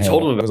chance. in We hell.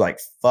 told them It was like,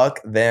 fuck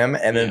them.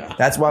 And then Yeah.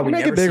 that's why we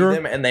Make it never see bigger.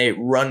 them and they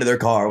run to their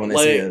car when they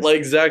see us.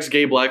 like Zach's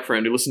gay black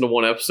friend who listened to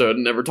one episode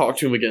and never talked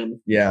to him again.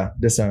 Yeah,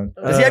 disowned.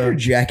 Does he have your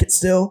jacket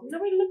still?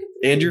 Nobody look at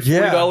And your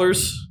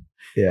 $40.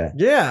 Yeah.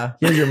 Yeah.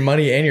 Here's your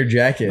money and your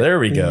jacket. There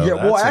we go. Yeah,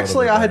 well, That's a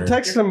actually, little I had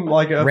better. texted him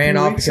like a Ran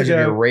few off weeks because of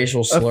your ago.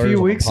 racial slurs. A few on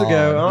the weeks pod.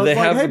 ago, I was They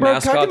like, have "Hey, the bro, can I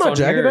get mascots my on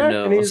jacket here or back?"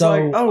 no? And he's So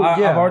like, "Oh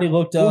yeah, I've already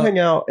looked we'll up. hang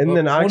out." And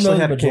then I We'll actually know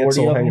had to the majority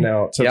cancel of hanging them.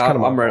 out, so Yeah, it's kind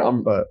of I'm my ready.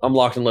 fault, but I'm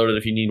locked and loaded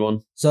if you need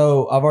one.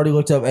 So I've already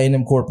looked up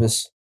A&M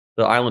Corpus.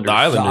 The Islanders. The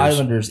Islanders. The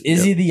Islanders.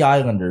 Izzy the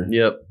Islander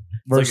Yep.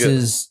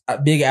 versus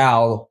Big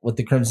Al with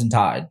the Crimson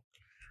Tide.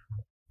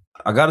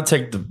 I got to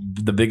take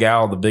the big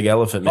owl, the big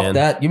elephant, Fuck man.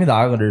 that. Give me the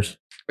Islanders.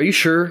 Are you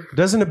sure?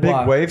 doesn't a big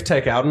Why? wave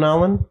take out an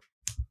island?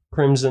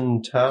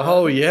 Crimson Tide.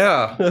 Oh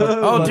yeah.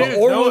 Oh, dude.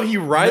 Or Noah- will he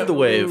ride the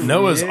wave?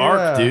 Noah's Yeah.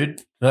 Ark,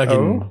 dude.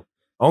 Fucking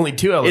only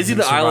 2 elephants. Is he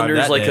the survived Islanders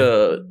that like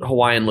day. a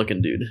Hawaiian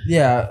looking dude?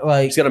 Yeah,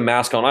 like He's got a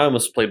mask on. I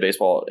almost played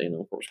baseball at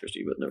Corpus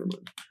Christi, but never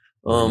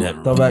mind.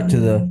 Never. go back to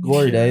the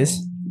glory days.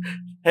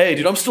 Hey,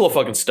 dude, I'm still a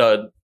fucking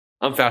stud.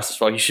 I'm fast as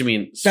fuck. You should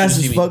mean Fast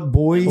as fuck,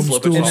 boy. I'm In still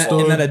that,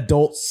 in that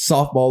adult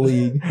softball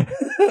league.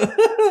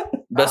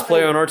 Best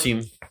player on our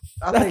team.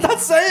 That's not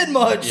saying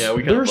much. Yeah,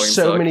 we kind of There's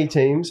so many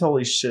teams.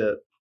 Holy shit!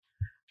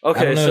 I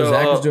Okay, don't know. so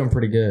Zach was doing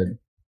pretty good.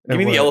 give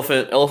me the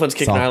elephant. Elephant's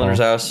kicking Softball. Islanders'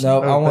 ass. No,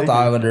 Oh, I want thank the you.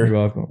 Islander. You're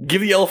welcome.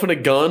 Give the elephant a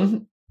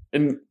gun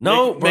and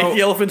No, make bro. the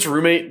elephant's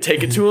roommate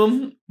take it to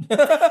him.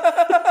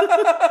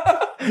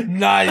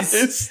 Nice.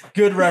 It's-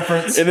 Good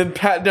reference. and then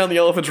pat down the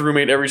elephant's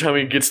roommate every time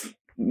he gets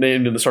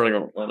named in the starting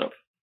lineup.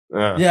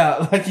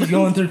 Yeah, like you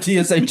going through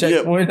TSA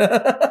checkpoint.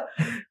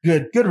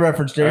 Good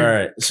reference, All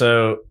Jerry. right.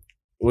 So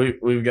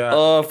we've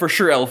got For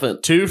sure,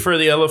 elephant. 2 for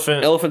the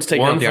elephant, Elephant's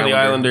taking 1 out the for the Islander.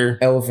 Islander,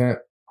 Elephant.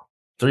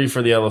 3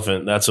 for the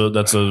elephant. That's a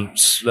If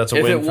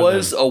win it for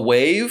was them. a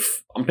wave,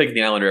 I'm picking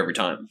the Islander every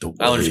time. The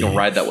Islanders gonna wave.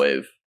 ride that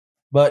wave.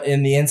 But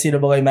in the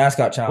NCAA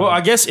mascot challenge, Well,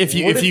 I guess if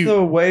What if you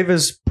the wave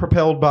is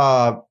propelled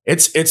by?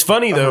 it's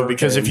funny though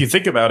because if hurricane. you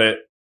think about it,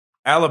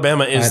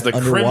 Alabama is An the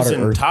underwater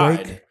Crimson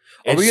earthquake? Tide.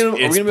 Are we gonna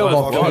be able to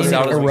volcanic cross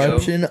out as we go?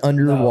 eruption No,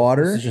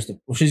 underwater. this is just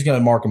she's gonna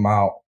mark them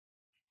out.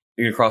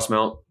 You're gonna cross them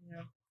out?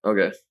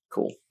 Okay,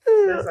 cool.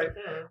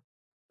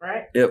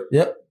 Right?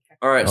 Yep.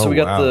 All right, so Oh, we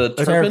got wow. the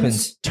Terrapins.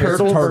 Terrapins.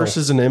 Turtle Turtle.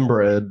 versus an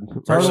inbred.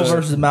 Turtle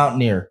versus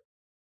Mountaineer.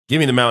 Give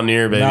me the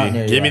Mountaineer, baby.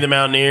 Mountaineer, Give me yeah. the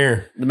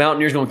Mountaineer. The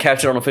Mountaineers gonna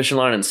catch it on a fishing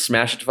line and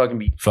smash it to fucking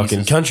pieces.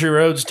 Fucking country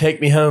roads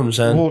take me home,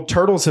 son. Well,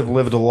 turtles have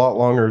lived a lot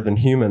longer than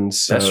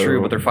humans. That's so-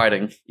 true, but they're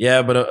fighting.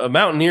 Yeah, but a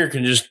Mountaineer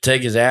can just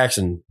take his axe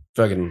and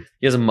fucking.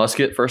 He has a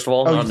musket, first of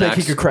all. Oh, not you an think he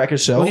axe. could crack a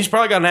shell? Well, he's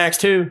probably got an axe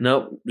too.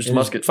 Nope, just a In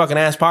his musket. fucking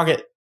ass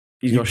pocket.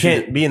 He's You gonna shoot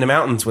can't it. be in the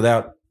mountains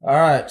without All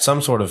right.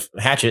 some sort of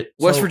hatchet.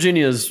 West So-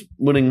 Virginia is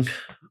winning.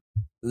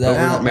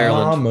 That- Over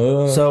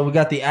Maryland. So we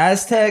got the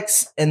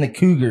Aztecs and the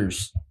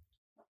Cougars.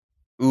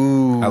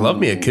 Ooh, I love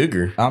me a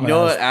cougar. I'm You an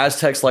know what Az-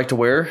 Aztecs like to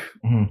wear?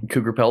 Mhm.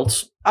 Cougar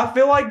pelts. I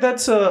feel like that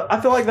was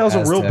a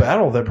real Aztec.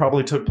 battle that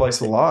probably took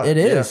place a lot. It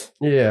is.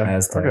 Yeah.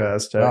 Aztec. Okay,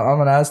 Aztec.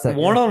 I'm an Aztec.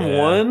 One on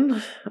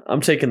one,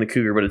 I'm taking the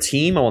Cougar, but a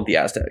team, I want the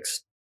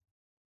Aztecs.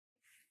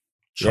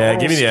 Yeah,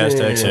 give me the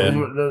Aztecs, yeah. I'm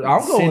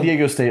going. San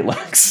Diego State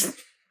likes.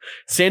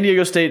 San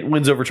Diego State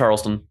wins over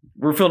Charleston.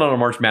 We're filling out a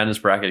March Madness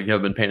bracket if you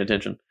haven't been paying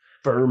attention.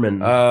 Furman.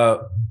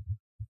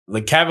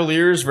 The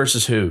Cavaliers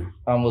versus who?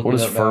 I'm looking What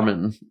is up now.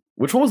 Furman?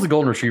 Which one was the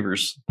Golden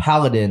Retrievers?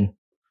 Paladin,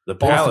 The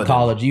Boston Paladin.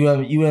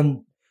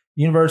 College,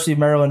 University of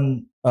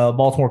Maryland,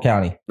 Baltimore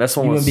County, That's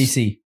the one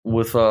UMBC.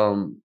 with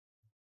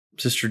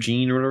Sister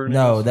Jean or whatever.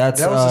 No, that's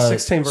that was a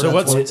 16 so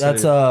what's-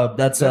 that's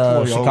That's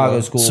Loyola.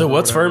 Chicago school. So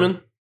what's Furman?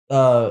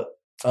 Loyola,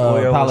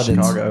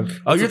 Paladins. Chicago.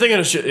 Oh, you're thinking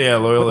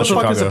of Loyola, What the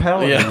fuck Chicago. is a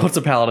paladin? Yeah, what's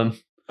a paladin?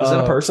 Is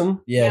that a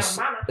person? Yes,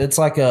 it's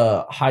like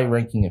a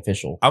high-ranking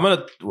official. I'm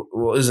gonna.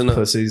 Well, isn't it?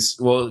 Pussies.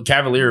 Well,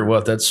 Cavalier.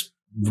 What? That's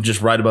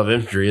just right above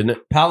infantry, isn't it?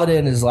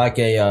 Paladin is like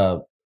a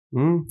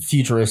Hmm?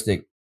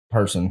 futuristic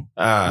person.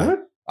 What?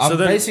 I'm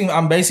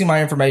then- basing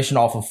my information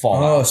off of Oh,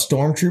 Fallout.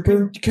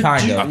 stormtrooper.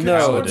 Kind of. Okay, No,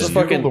 Paladin. it's a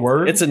Google fucking. the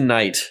word? It's a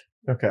knight.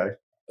 Okay.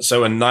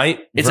 So a knight.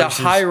 It's versus,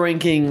 a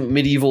high-ranking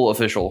medieval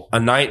official. A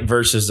knight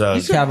versus a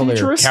You said Cavalier.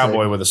 futuristic.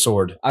 cowboy with a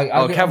sword. I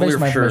Oh, base Cavalier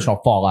my for sure. information on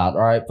Fallout.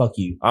 All right, fuck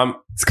you.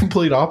 It's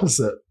complete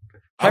opposite.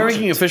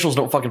 High-ranking officials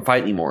don't fucking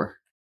fight anymore.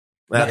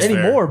 That's Not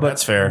anymore, fair. but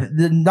that's fair.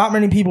 Not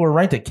many people are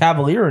ranked at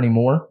Cavalier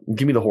anymore.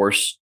 Give me the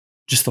horse.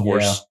 Just the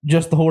horse. Yeah,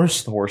 just the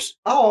horse. The horse.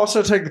 I'll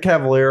also take the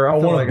Cavalier. I I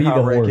feel wanna like be high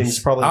the rankings horse.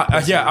 probably.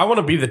 I want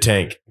to be the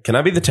tank. Can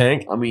I be the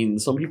tank? I mean,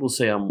 some people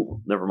say I'm.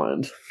 Never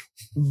mind.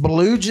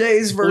 Blue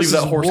Jays Leave versus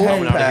that horse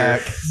coming out of here.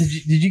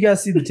 Wolfpack. Did you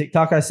guys see the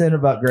TikTok I sent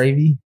about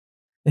gravy?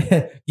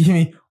 Give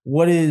me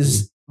what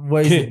is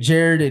it,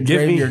 Jared and Give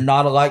gravy me- are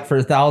not alike for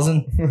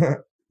 1,000.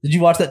 Did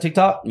you watch that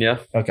TikTok? Yeah.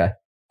 Okay.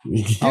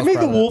 Give me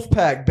the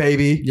Wolfpack,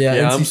 baby. Yeah,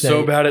 Yeah, NC I'm so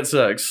State. bad at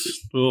sex.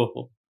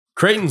 Oh.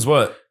 Creighton's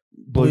what?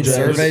 Blue Jays.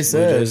 Survey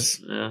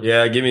says. Yeah.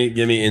 Yeah, give me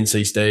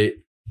NC State.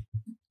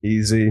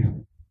 Easy.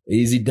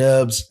 Easy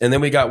dubs. And then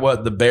we got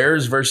what? The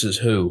Bears versus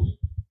who?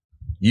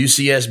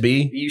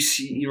 UCSB? UC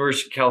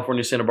University of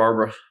California, Santa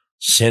Barbara.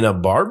 Santa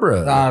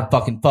Barbara.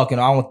 Fucking.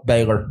 I want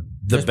Baylor.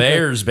 The just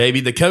Bears, baby.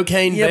 The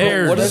cocaine Yeah, but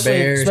Bears. what The if-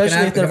 Bears. especially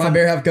Can, if they're can my from-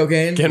 bear have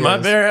cocaine? Can my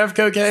Yes. bear have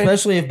cocaine?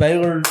 Especially if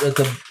Baylor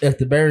if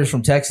the Bears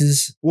from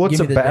Texas. Well, it's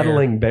give a me the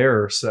battling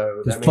bear,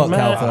 so Just that fuck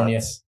means California.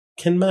 odds.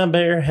 Can my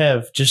bear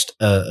have just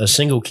a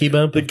single key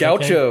bump? The if they can?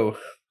 gaucho.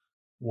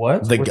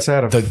 What? What's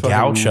that? The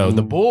gaucho,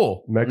 the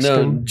bull.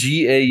 Mexican?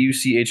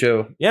 No,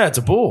 Gaucho. Yeah, it's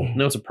a bull.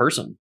 No, it's a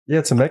person. Yeah,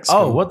 it's a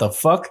Mexican. Oh, what the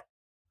fuck?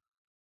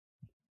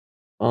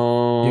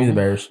 Give me the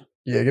bears.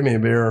 Yeah, give me a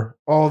beer.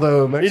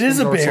 Although Mexicans is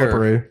a are bear.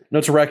 slippery. No,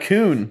 it's a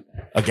raccoon.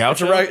 A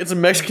gaucho? It's a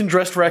Mexican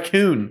dressed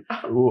raccoon.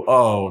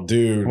 Oh,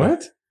 dude.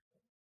 What?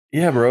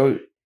 Yeah, bro.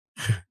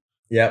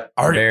 Yep.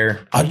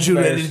 Bear. Are you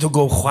ready to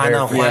go Juan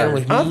Yeah.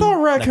 with me? I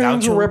thought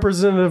raccoons gaucho? were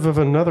representative of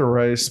another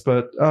race,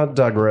 but I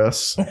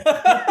digress.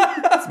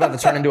 It's about to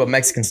turn into a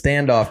Mexican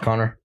standoff,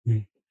 Connor.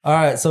 All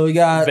right, so we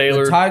got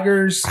Baylor. the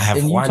Tigers I have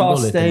in one Utah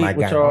bullet in State, my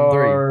which gun.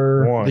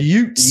 are The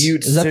Utes.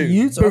 is that the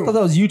Utes? I thought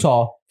that was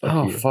Utah.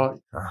 Oh, fuck.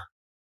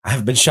 I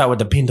have been shot with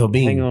the pinto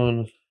bean. Hang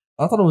on.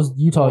 I thought it was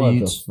Utah What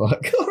Utes. the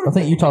fuck? I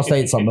think Utah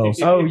State's something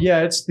else. Oh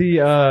yeah, it's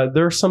the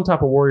there's some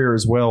type of warrior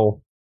as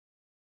well.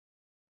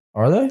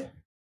 Are they?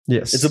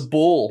 Yes, It's a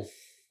bull.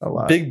 a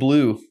lot. Big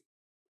blue.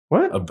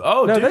 What?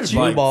 Oh, No, dude, that's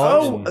like, you.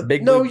 balls. Oh,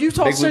 Big no, blue-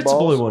 Utah big blue State's the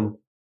balls. blue one.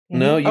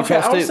 No, Utah Okay,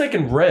 I was State.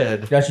 thinking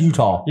red. That's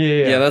Utah.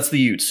 Yeah. Yeah, that's the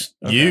Utes.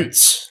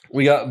 Utes.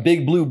 We got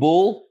Big Blue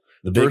Bull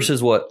The big,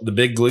 versus what? the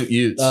big glute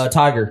Utes.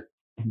 Tiger.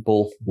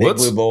 Bull. Big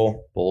What's- blue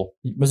bull. Bull.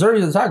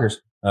 Missouri are the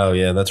Tigers. Oh,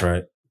 yeah, that's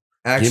right.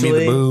 Actually, Give me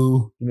the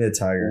boo. give me the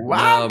tiger.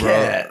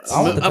 Wildcats.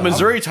 I want the A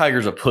Missouri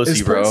Tiger's a pussy,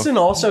 Is bro. Princeton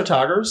also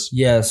Tigers?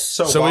 Yes.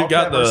 So we've got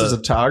Wildcat the- versus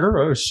a tiger.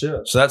 Oh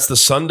shit! So that's the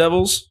Sun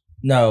Devils,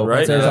 No,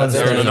 right? that's Arizona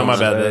that's State. No, my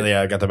bad. State.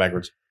 Yeah, I got that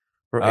backwards.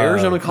 Bro,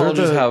 Arizona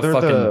colleges have they're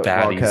fucking the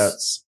baddies.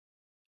 Wildcats.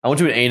 I went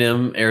to an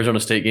A&M Arizona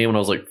State game when I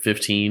was like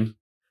 15.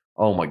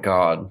 Oh my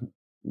god.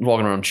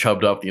 Walking around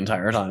chubbed up the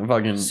entire time.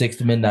 Fucking 6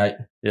 to midnight.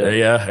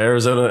 Yeah,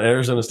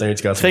 Arizona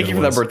State's got some Thank good you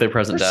for ones. that birthday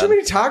present, There's Dad. so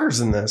many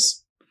tigers in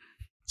this.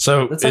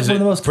 So That's like is one it of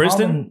the most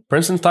Princeton? common-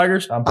 Princeton's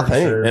Tigers? I'm I pretty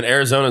think. sure. And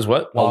Arizona's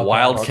what? A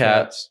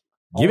Wildcat.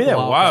 Give me that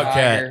Wildcat.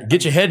 Wildcat.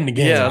 Get your head in the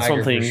game. Yeah, that's Tiger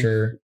one thing. for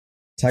sure.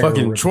 Tiger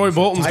Fucking will Troy represent-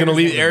 Bolton's going to Tiger's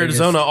lead one of the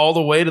Arizona biggest- all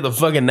the way to the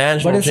fucking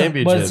national But it's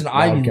championship. an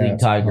Ivy League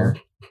Wildcats. Tiger.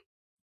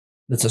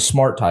 It's a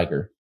smart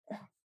tiger.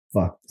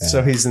 Fuck. that.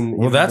 So he's in.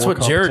 Well, that's more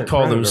what Jared competent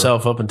called predator.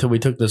 himself up until we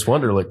took this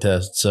Wonderlic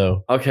test.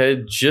 So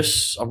Okay,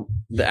 just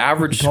the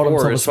average He called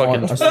score himself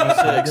is a fucking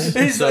smart- 26.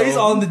 he's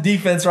So, on the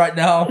defense right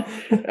now.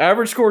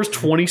 average score is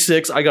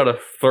 26. I got a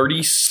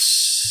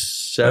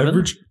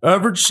 37.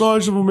 average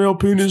size of a male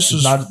penis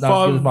is Not as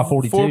good as my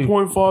 42.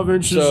 4.5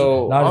 inches.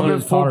 So Not as I'm good at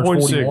as Connor's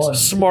 4.6. 41.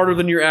 smarter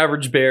than your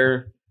average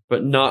bear,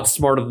 but not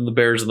smarter than the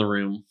bears in the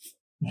room.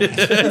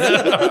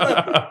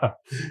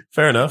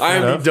 Fair enough. I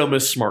am fair the enough.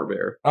 dumbest smart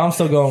bear. I'm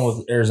still going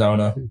with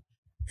Arizona.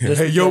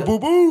 Just Hey, yo, because- boo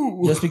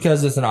boo. Just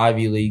because it's an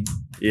Ivy League.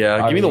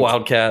 Yeah, give me the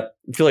Wildcat.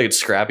 I feel like it's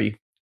scrappy.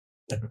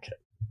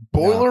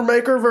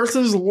 Boilermaker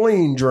versus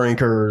lean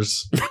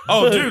drinkers.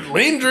 Oh, dude,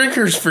 lean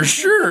drinkers for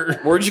sure.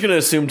 We're just gonna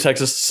assume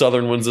Texas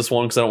Southern wins this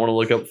one because I don't want to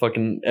look up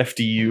fucking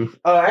FDU.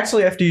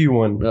 Actually, FDU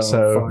won. Oh,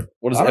 so fuck.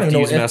 What is I don't even know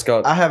FDU's what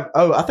mascot? I have.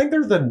 Oh, I think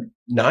they're the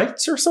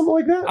Knights or something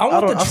like that. I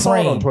want don't- the I saw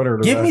it train. on Twitter.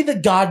 Give today. me the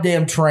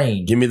goddamn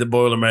train. Give me the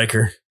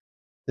Boilermaker.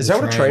 Is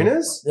that what a train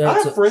is? Yeah, I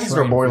it's have a friends that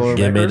are train. boilermakers.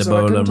 Give me the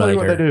and I couldn't tell you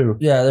what they do.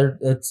 Yeah,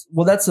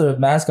 that's a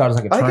mascot. Is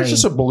like a I train. think it's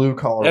just a blue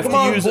collar. F- Come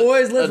on, Use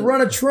boys, let's a-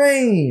 run a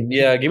train.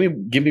 Yeah, give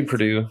me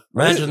Purdue.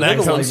 Imagine that.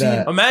 Look Going, like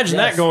that. imagine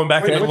Yes. that going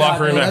back Wait, in the what-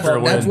 locker room after a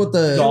win. That's what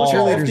the Dog.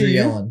 cheerleaders are FDU?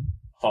 yelling.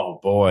 Oh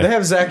boy. They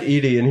have Zach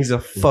Eady, and he's a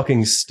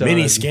fucking stud.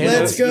 Mini scandal.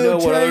 Let's go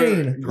what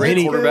other train. great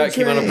Let's go quarterback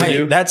came out of train. Hey,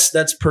 Purdue?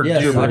 that's Purdue,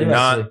 Yes, I do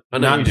not actually. I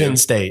know not you Penn do.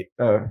 State.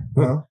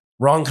 Huh?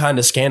 Wrong kind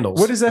of scandals.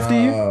 What is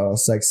FDU?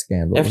 Sex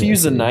scandal.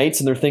 FDU's the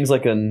Knights, and they're things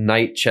like a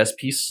knight chess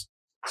piece.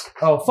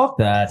 Oh, fuck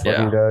that. Yeah.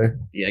 Fucking guy.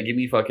 Yeah, give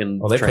me fucking.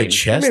 Oh, they play train.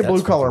 chess. Give me a blue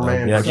That's collar fucking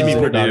man. dope. Yeah, give me So-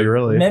 Everybody, Purdue.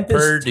 really. Memphis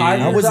Purdue.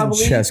 Tigers, I was in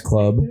believe. chess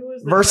club.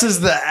 Versus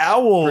the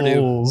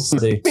Owls.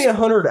 Purdue. Give me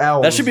 100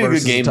 Owls. That should be a good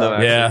versus game, the though,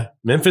 Tigers. Yeah,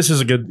 Memphis is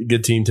a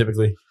good team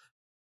typically.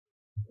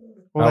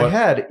 Well, they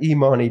had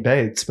Imani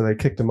Bates, but they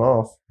kicked him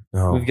off.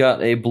 Oh. We've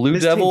got a Blue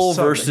His Devil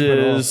team sucked. They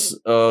versus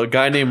a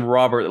guy named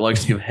Robert that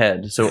likes to give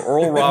head. So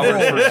Earl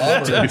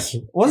Roberts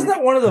versus Wasn't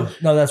that one of the?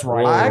 No, that's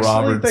right. I actually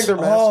Roberts. think their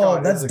mascot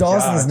Oh, that's is a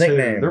Dawson's guy, too.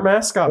 nickname. Their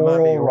mascot might be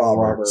Oral Oral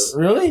Roberts.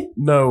 Robert. Really?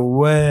 No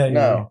way.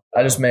 No,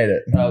 I just made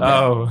it. Okay.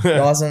 Oh,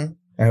 Dawson,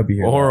 I hope you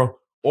hear that.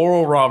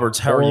 Oral Roberts.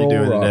 How are you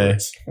doing today?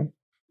 Roberts.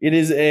 It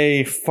is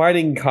a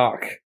fighting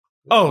cock.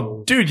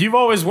 Oh, dude, you've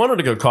always wanted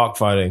to go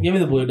cockfighting. Give me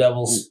the Blue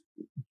Devils.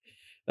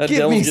 That Give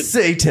devil's me get-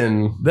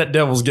 Satan. That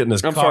devil's getting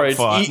his I'm cock sorry,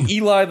 fought. it's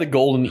Eli the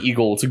Golden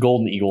Eagle. It's a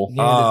golden eagle. Give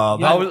me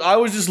the- I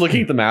was just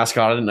looking at the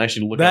mascot. I didn't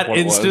actually look that up what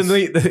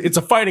instantly, it's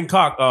a fighting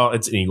cock. Oh,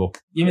 it's an eagle.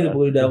 Give me the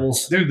Blue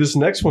Devils. Dude, this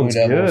next one's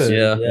Blue Devils. good.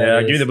 it was. Yeah. Yeah,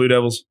 it give me is. the Blue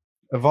Devils.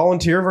 A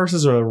volunteer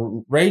versus a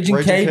Raging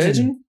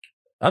Cajun.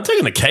 I'm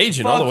taking the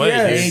Cajun all the Fuck way.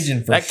 yes. dude. Cajun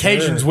for That sure.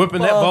 Cajun's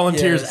whipping that Fuck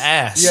volunteer's yes.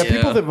 ass. Yeah, Yeah.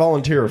 people that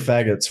volunteer are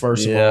faggots,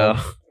 first of Yeah.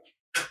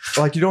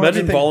 all. Like, you don't have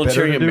Imagine anything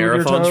volunteering at better to do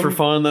with your marathons time? for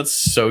fun. That's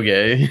so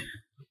gay.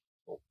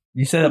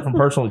 You say that from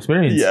personal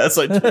experience. yes,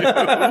 I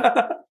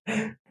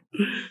do.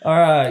 All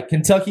right,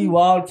 Kentucky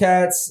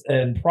Wildcats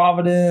and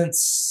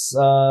Providence.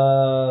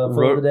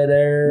 Florida Dead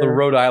Air. The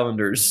Rhode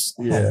Islanders.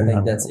 I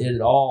think that's it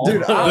at all.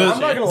 Dude, I'm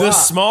not gonna lie. The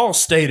small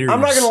staters. I'm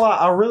not gonna lie.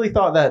 I really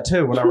thought that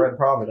too when I read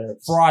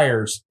Providence.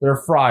 Friars.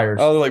 They're Friars.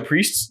 Oh, they're like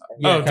priests?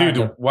 Yeah, Oh, dude,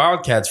 kinda.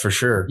 Wildcats for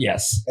sure.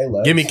 Yes. Hey,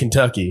 Les. Give me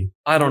Kentucky.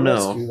 I don't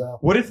know.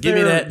 What if Give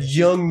me they're that-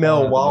 young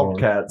male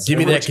Wildcats? Give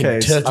me In that which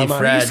case, Kentucky I might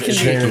Fried Priests change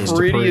can Chicken. be to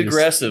pretty Priest.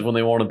 aggressive when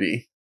they want to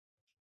be.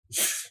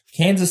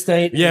 Kansas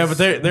State. Yeah, is-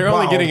 but they're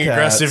only getting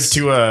Wildcats.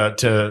 aggressive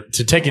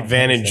to take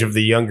advantage of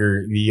the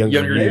younger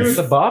Younger They were youth.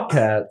 the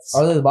Bobcats.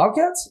 Are they the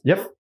Bobcats?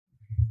 Yep.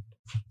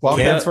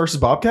 Wildcats versus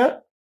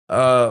Bobcat?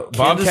 Kansas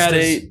Bobcat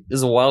State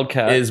is a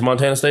Wildcat. is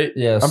Montana State.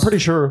 Yes. I'm pretty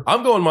sure.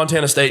 I'm going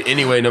Montana State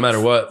anyway, no matter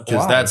what,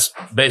 because Why? that's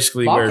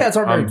basically Bobcats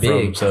where aren't I'm very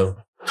from. big. So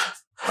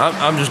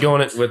I'm just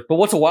going it with. but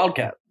what's a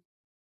Wildcat?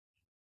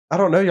 I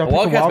don't know. Y'all picked a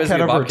Wildcat's Wildcat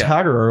basically a over a Bobcat.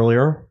 Tiger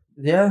earlier.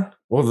 Yeah.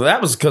 Well,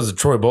 that was because of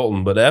Troy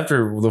Bolton, but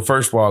after the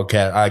first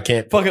Wildcat, I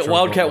can't. put Fuck it, Troy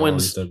Wildcat Bolton on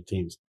wins. these other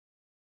teams.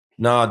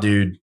 Nah,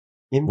 dude,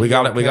 we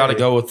got it. We got to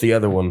go with the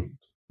other one.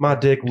 My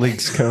dick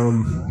leaks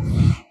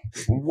cum.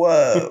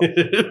 Whoa.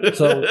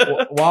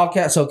 So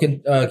Wildcat. So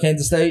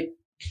Kansas State.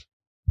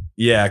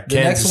 Yeah, The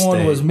Kansas next one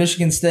State. was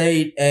Michigan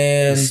State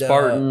and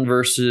Spartan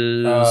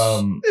versus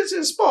This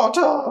is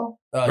Sparta.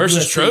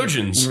 versus USC.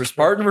 Trojans.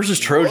 Spartan versus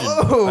Trojan.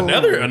 Whoa.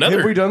 Another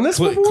Have we done this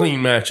before? clean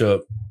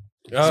matchup.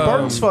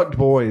 Spartans fucked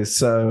boys,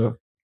 so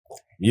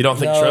You don't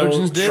think No,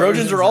 Trojans did?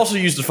 Trojans are also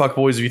used to fuck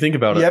boys if you think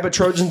about it. yeah, but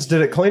Trojans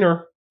did it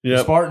cleaner.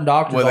 Yep. Spartan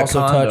doctors With a also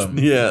condom.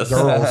 touch Yes.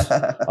 Girls.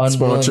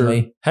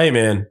 unwillingly. Hey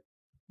man,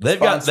 they've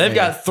Sponsor me.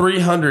 got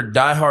 300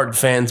 diehard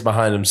fans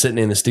behind them sitting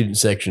in the student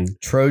section.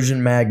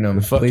 Trojan Magnum.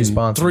 Fucking Please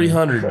sponsor. me.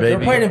 300, They're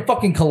baby. playing in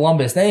fucking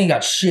Columbus. They ain't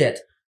got shit.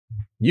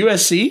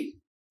 USC.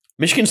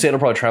 Michigan State will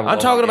probably travel. I'm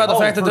talking about the Oh,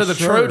 fact that for they're the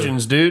sure.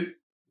 Trojans, dude.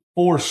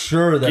 For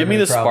sure. Give me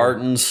the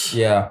Spartans.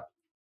 Yeah.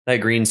 That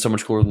green's so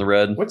much cooler than the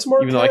red. What's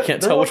Marquette? Even though I can't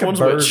They're tell like which a one's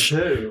bird, which.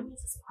 too.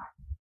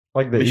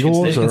 Like the Michigan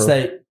Eagles? Michigan or-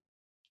 State.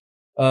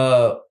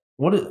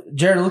 What is,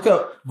 Jared, look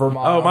up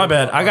Vermont. Oh my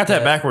bad, I got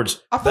that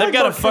backwards. I feel They've like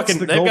got a Marquette's fucking.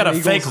 the They've got a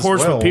Golden fake Eagles as horse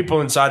well. with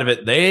people inside of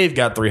it. They've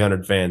got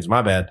 300 fans.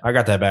 My bad, I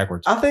got that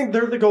backwards. I think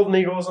they're the Golden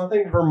Eagles. I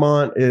think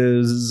Vermont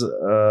is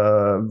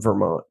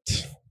Vermont.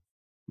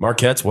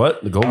 Marquette's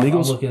what? The Golden I'm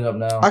Eagles? looking it up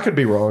now. I could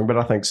be wrong, but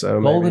I think so.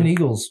 Golden maybe.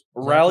 Eagles.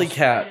 Rally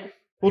Cat.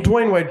 Well,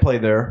 Dwayne Wade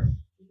played there.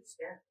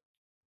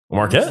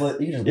 Marquette? You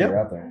can just Yep. leave it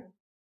out there.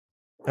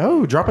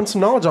 Oh, dropping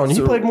some knowledge on you.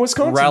 So He played in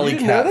Wisconsin. Rally You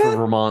didn't Cat know for that?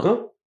 Vermont. Huh?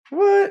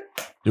 What?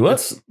 Do what?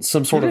 That's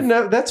some sort you of. didn't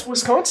know that's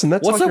Wisconsin.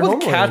 That's What's like up your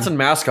with homeland. cats and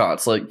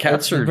mascots? Like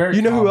cats They're are. very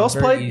You know who common, else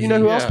very played? easy. You know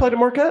who else Yeah. played at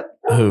Marquette?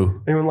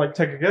 Who? Anyone like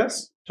take a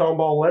guess?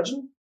 Tomball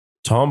legend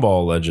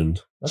Tomball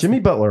legend. Jimmy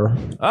Butler.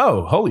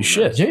 Oh, holy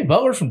shit. Jimmy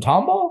Butler from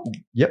Tomball?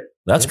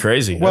 That's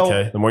crazy. Well,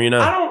 okay, the more you I know.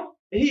 don't.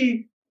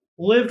 He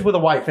lived with a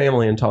white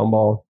family in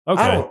Tomball.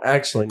 Okay. I don't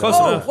actually know. Close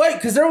Oh, enough. wait,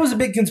 because there was a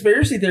big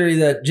conspiracy theory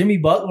that Jimmy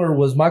Butler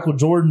was Michael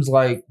Jordan's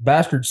like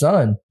bastard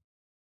son.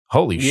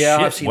 Holy Yeah,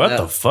 I've shit. seen What that.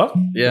 the fuck?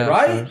 Yeah.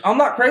 Right? I'm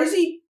not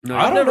crazy. No,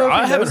 I don't never- know if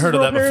I he haven't knows heard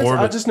his of that real before, parents.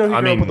 I but just know he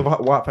I grew up mean, with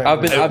a white family.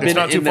 I've been It's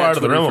not too in far that out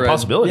of the Twitter realm of thread.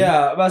 possibility.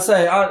 Yeah, I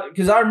say,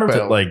 because I remember.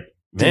 But like,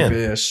 man,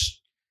 Divish.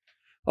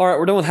 All right,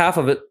 we're done with half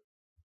of it.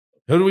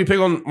 who do we pick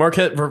on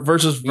Marquette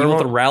versus You want the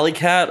Vermont? Rally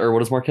Cat or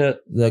what is Marquette?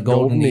 the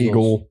Golden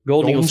Eagle.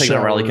 Golden Eagles taking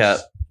a Rally Cat.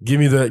 Showers. Give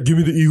me the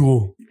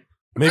Eagle.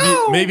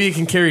 Maybe he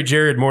can carry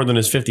Jared more than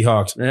his 50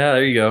 Hawks. Yeah,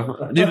 there you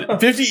go. Dude,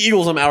 50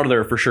 Eagles, I'm out of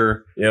there for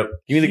sure. Yep.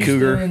 Give me the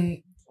Cougar.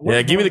 Houston-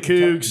 Yeah, give me the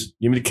Cougs.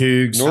 Give me the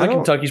Cougs. Northern I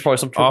don't- Kentucky's probably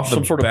some Off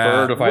the sort of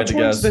bat. bird if I had Which to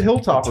one's guess. the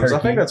Hilltoppers? I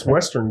Turkey. think that's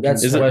Western.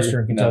 That's Is it-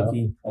 Western No.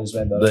 Kentucky. I just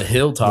made that The up.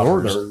 Hilltoppers.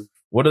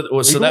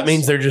 Northern. So that Eagles?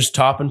 means they're just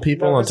topping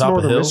people No, on that's top of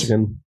Northern hills.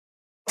 Michigan.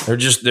 They're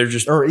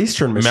just Or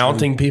Eastern Michigan.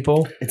 mounting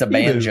people. It's a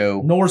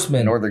banjo.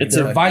 Norseman. Northern It's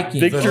They're a Kentucky.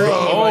 Vikings. Victor.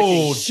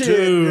 Oh, shit,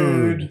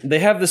 dude. They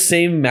have the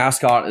same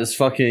mascot as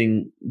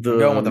fucking the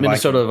Going with the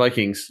Minnesota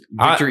Vikings.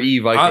 Victor E.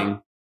 Viking.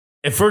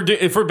 If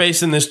we're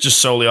basing this just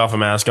solely off of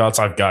mascots,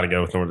 I've got to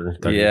go with Northern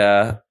Kentucky.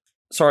 Yeah.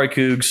 Sorry,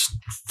 Cougs.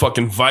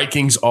 Fucking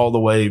Vikings all the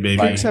way, baby.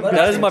 Vikings have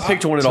That is my pick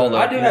to win it all, though.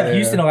 I do have Yeah.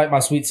 Houston in like my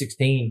Sweet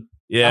 16. I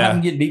Yeah,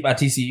 haven't getting beat by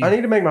TCU. I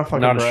need to make my fucking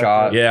Not a bracket.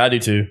 shot. yeah, I do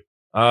too.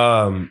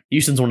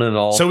 Houston's winning it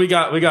all. So we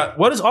got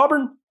what is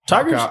Auburn?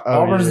 Tigers? Hawkeye-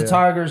 oh, Auburn's yeah. the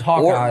Tigers,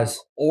 Hawkeyes.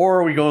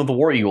 or are we going with the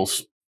War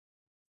Eagles?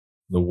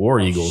 The War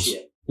Eagles.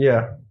 Shit.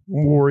 Yeah.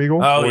 War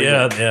Eagle. Oh War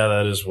yeah, yeah,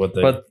 that is what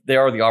they. But they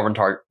are the Auburn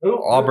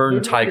Auburn Who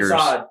did we Tigers.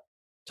 decide?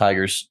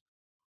 Tigers.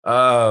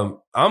 I'm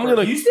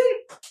gonna. Houston?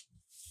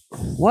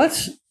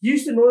 What?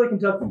 Houston, Northern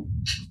Kentucky.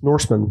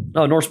 Norseman.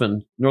 Oh,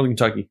 Norseman, Northern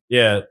Kentucky.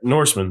 Yeah,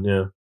 Norseman.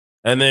 Yeah,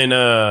 and then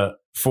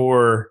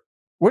for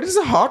What is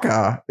a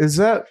Hawkeye? Is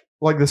that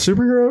like the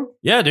superhero?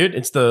 yeah, dude,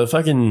 it's the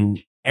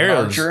fucking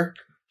arrows. Archer.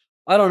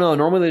 I don't know.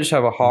 Normally they just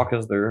have a hawk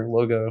as their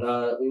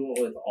logo. We went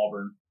with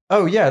Auburn.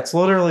 Oh yeah, it's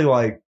literally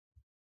like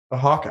a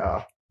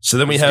Hawkeye. So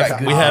then we It's have got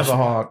we good have a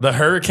hawk. the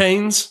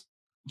Hurricanes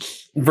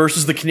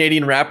versus the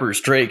Canadian rappers,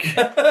 Drake.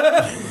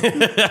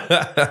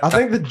 I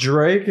think the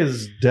Drake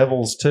is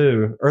Devils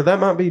too, or that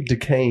might be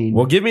Duquesne.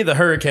 Well, give me the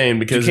hurricane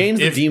because Duquesne's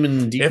if, the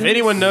demon. if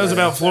anyone knows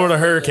about Florida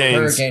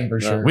hurricanes, Hurricane for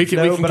sure. we can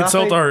No, but I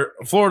consult think- our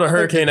Florida I think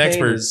hurricane Duquesne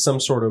expert, is some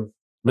sort of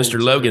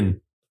Mr.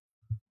 Logan,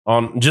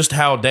 on just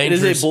how it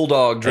dangerous is a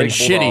bulldog, Drake and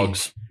shitty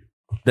Bulldogs.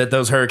 that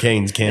those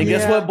hurricanes can And be.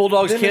 guess Yeah. what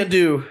bulldogs Them can't and-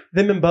 do?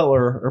 them and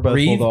Butler are both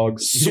Breathe?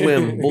 bulldogs.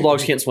 Swim.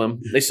 Bulldogs can't swim.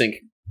 They sink.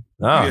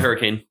 Give me a Ah,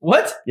 hurricane.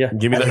 What?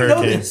 give me I the didn't know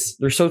hurricane. this.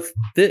 They're so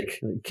thick.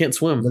 They can't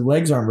swim. The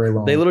legs aren't very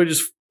long. They literally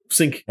just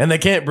sink. And they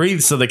can't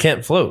breathe, so they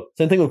can't float.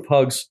 Same thing with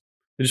pugs.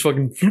 They just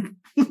fucking floop.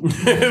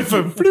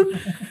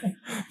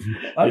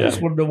 I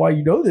just want to know why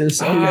you know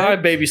this. I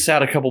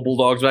babysat a couple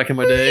bulldogs back in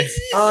my day.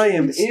 I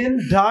am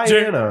in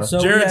Diana. So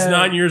we Jared's have-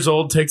 9 years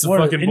old, takes a What,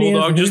 fucking Indians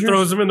bulldog, and just Hoosiers?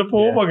 throws him in the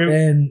pool. Yeah. Fucking.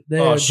 And the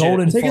Oh, shit.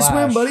 golden Take a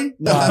flash. swim,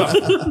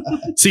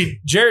 buddy. See,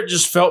 Jared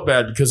just felt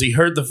bad because he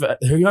heard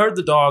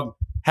the dog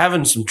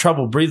having some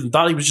trouble breathing,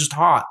 thought he was just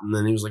hot, and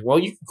then he was like, "Well,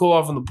 you can cool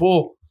off in the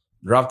pool."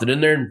 Dropped it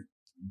in there, and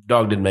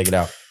dog didn't make it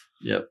out.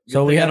 Yep.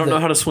 So we I have don't the know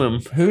how to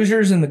swim.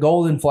 Hoosiers and the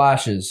golden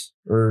flashes,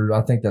 or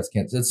I think that's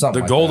Kent. It's something. The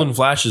like golden that.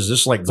 flash is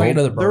just like It's like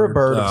gold. another They're a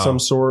bird Oh. of some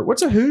sort.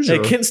 What's a Hoosier?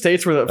 Hey, Kent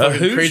State's where that A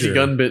fucking crazy Hoosier.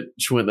 gun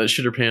bitch went that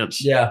shit her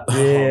pants. Yeah,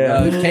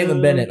 Yeah.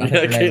 Caitlin Bennett. I Yeah,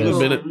 think her name Caitlin is.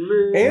 Bennett.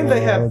 And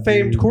they have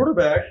famed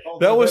quarterback.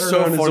 That was better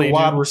so known as funny, a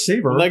wide dude.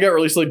 receiver. When that got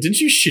released, like, didn't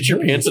you shit your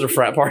pants at a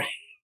frat party?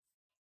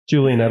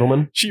 Julian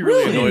Edelman. She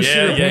really annoys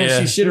Yeah, me. yeah, yeah.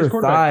 She shit her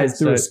thighs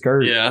through a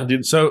skirt. Yeah,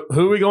 dude. So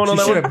who are we going on She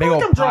that should one? have big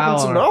old I'm dropping pile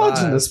some on her knowledge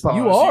in thighs. this spot.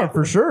 You are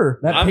for sure.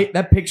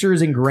 That picture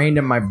is ingrained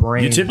in my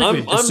brain. You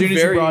typically- as soon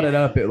as very- you brought it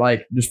up, it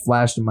like just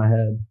flashed in my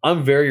head.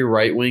 I'm very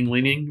right wing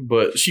leaning,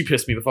 but she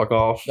pissed me the fuck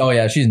off. Oh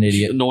yeah, she's an She's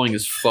idiot. annoying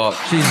as fuck.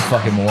 She's a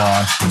fucking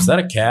moron. Is that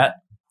a cat?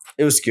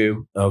 It was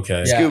Scoob.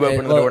 Okay. Yeah, Scoob it-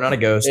 opened the door, look, not a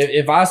ghost.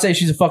 If I say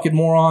she's a fucking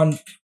moron,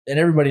 and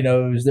everybody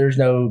knows, there's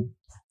no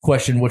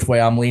question which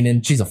way I'm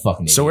leaning. She's a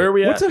fucking idiot. So where are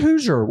we at? What's a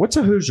Hoosier? What's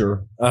a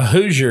Hoosier? A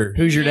Hoosier.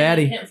 Who's your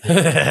daddy?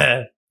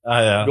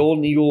 Yeah.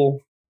 Golden Eagle.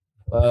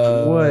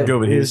 What go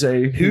with is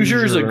a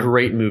Hoosier is a Hoosier?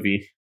 great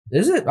movie.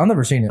 Is it? I've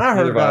never seen it. I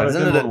heard Neither about have it.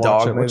 I. Isn't Didn't it a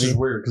watch dog which is movie?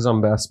 weird because I'm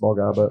a basketball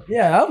guy. But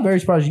Yeah, I'm very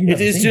surprised you. It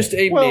haven't is seen just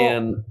a Well,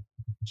 man.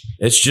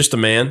 It's just a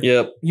man.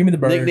 Yep. Give me the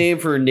bird. Nickname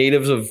for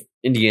natives of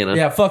Indiana.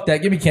 Yeah, fuck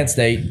that. Give me Kent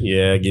State.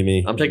 Yeah, give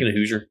me. I'm taking a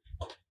Hoosier.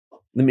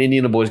 Them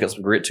Indiana boys got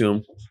some grit to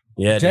them.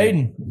 Yeah, dude.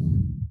 Jaden.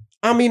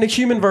 I mean, a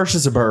human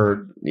versus a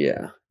bird.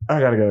 Yeah. I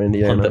gotta go Hunt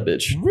Indiana. that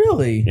bitch.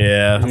 Really?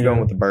 Yeah. I'm going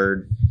with the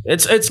bird.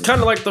 It's kind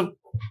of like the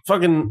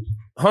fucking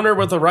hunter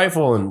with a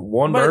rifle and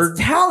one But bird. it's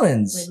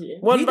talons.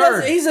 One He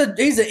bird. doesn't-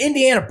 He's an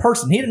Indiana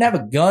person. He didn't have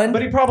a gun.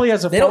 But he probably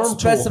has a They farm don't tool.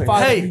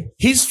 specify- Hey,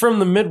 he's from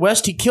the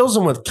Midwest. He kills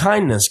them with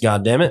kindness.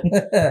 God damn it.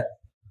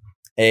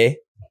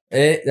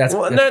 That's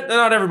Well,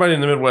 not everybody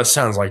in the Midwest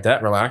sounds like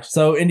that. Relax.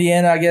 so.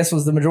 Indiana, I guess,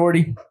 was the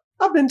majority.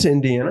 I've been to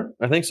Indiana.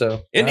 I think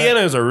so. Indiana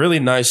is a really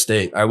nice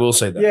state. I will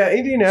say that. Yeah,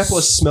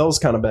 Indianapolis smells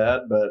kind of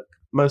bad, but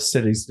most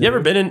cities do. You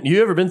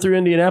ever been through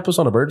Indianapolis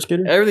on a bird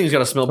scooter? Everything's got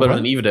to smell better Okay.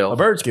 than A Evadale.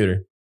 bird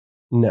scooter.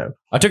 No.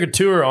 I took a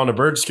tour on a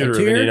bird scooter of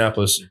tour?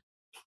 Indianapolis,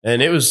 and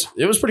it was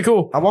pretty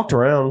cool. I walked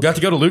around. Got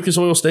to go to Lucas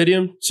Oil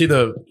Stadium, see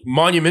the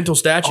monumental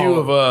statue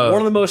of One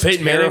of the most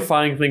Peyton Manning.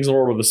 terrifying things in the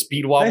world with the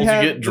speed wobbles you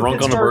have get the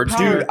drunk on a Pittsburgh bird Pirates.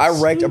 scooter. Dude,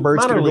 I wrecked a bird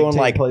Minor scooter league going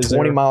team like plays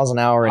 20 there. miles an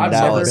hour in I've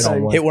never Dallas. been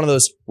on one. Hit one of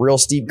those real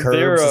steep curves.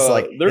 They're, It's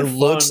like they're it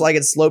looks fun. like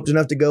it's sloped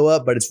enough to go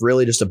up, but it's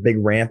really just a big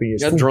ramp. And you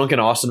Got just drunk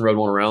in Austin, rode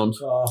one around.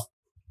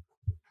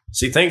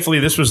 See, thankfully,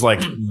 this was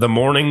like the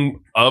morning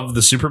of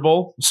the Super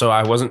Bowl, so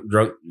I wasn't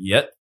drunk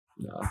yet.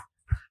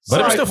 But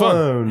it was still fun.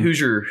 Cyclone.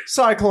 Hoosier.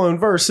 Cyclone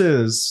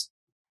versus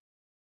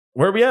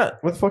Where are we at?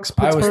 what the fuck's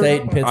Iowa Pittsburgh?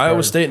 State and Pittsburgh.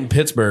 Iowa State and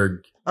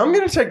Pittsburgh. I'm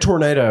gonna take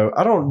Tornado.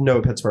 I don't know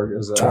what Pittsburgh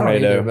is I though. don't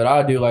Tornado. either, but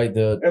I do like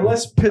the.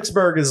 Unless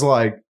Pittsburgh is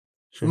like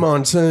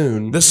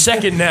monsoon. The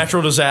second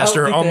natural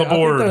disaster think on the I think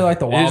board they're like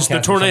the is the Wildcats or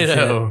some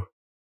tornado.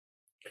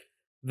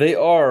 They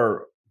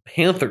are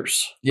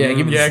Panthers. Yeah,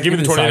 give me Yeah, the, give me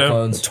the tornado.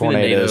 Cyclones.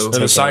 tornadoes. And the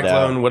Take that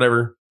cyclone, down.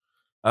 whatever.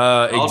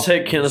 I'll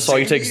take Kennesaw.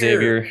 You take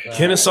Xavier.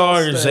 Kennesaw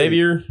or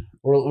Xavier.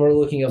 We're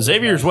looking up.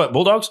 Xavier's what?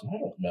 Bulldogs? I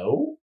don't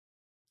know.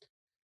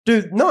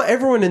 Dude, not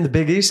everyone in the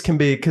Big East can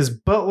be because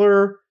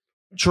Butler,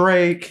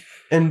 Drake,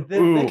 and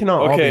then they Ooh,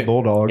 cannot all okay. be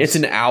Bulldogs. It's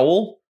an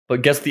owl,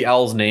 but guess the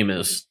owl's name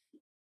is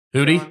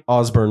Hootie?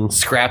 Osborne.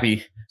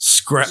 Scrappy.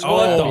 Scrap. What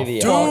Oh, the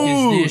dude. fuck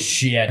is this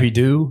shit? we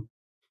do?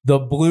 The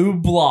blue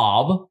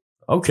blob.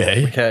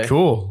 Okay. Okay.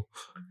 Cool.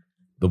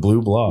 The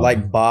blue blob.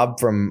 like Bob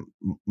from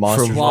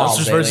Monsters. From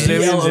Monsters vs.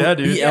 baby. Aliens? Yeah,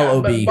 dude.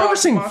 ELOB. Never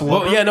seen Well,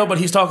 Flubber. yeah, no, but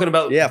he's talking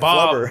about Yeah,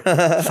 Bob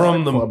Flubber.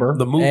 from Flubber.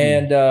 the movie.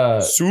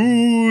 And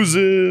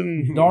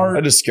Susan. Dar-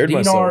 I just scared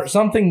Dinar, myself.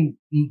 something,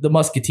 the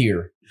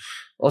Musketeer.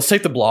 Let's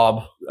take the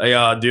blob.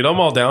 Yeah, dude, I'm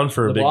all down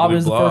for a The big blob blue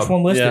is the blob. first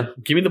one listed.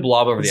 Yeah. Give me the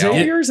blob over the owl.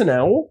 Xavier's an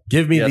owl.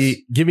 Give me Yes.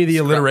 the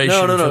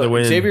alliteration No, for the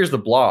win. Xavier's the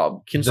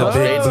blob. the Kennesaw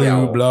big State's the blue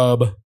owl.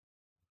 blob.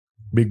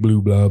 Big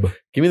blue blob.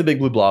 Give me the big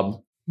blue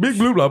blob. Big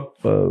blue blob.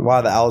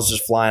 Wow, the owl's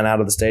just flying out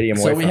of the stadium.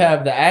 So away we from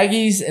have the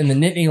Aggies and the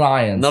Nittany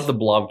Lions. Not the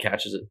blob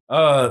catches it.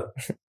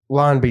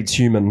 Line beats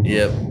human.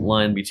 Yep,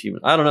 lion beats human.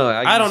 I don't know.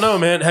 I don't know,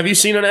 man. Have you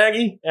seen an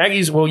Aggie?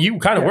 Aggies, well, you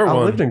kind of were I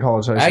one. lived in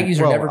College Station. Aggies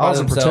are never I was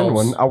by a pretend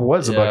themselves. one. I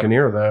was a Yeah.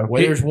 Buccaneer though.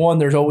 Where there's one,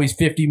 there's always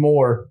 50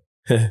 more.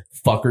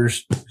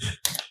 Fuckers.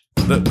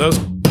 Those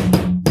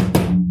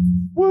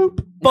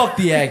Whoop. Fuck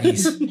the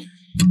Aggies.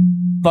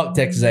 Fuck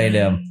Texas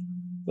A&M.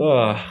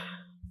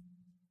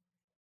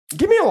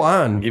 Give me a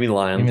line. Give me the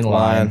lion. Give me the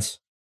Lions.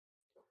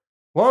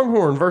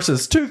 Longhorn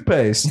versus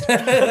toothpaste.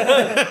 Texas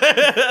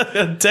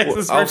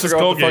I'll versus figure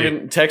out the Colgate.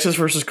 fucking Texas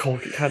versus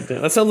Colgate. God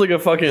damn, that sounds like a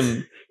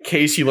fucking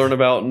case you learn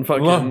about in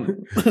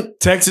fucking.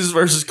 Texas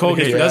versus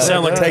Colgate. Yeah, does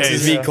sound like a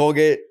Texas case. v.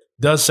 Colgate.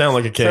 Does sound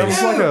like a case.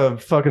 Sounds like a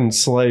fucking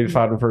slave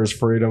fighting for his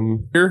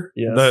freedom. Here,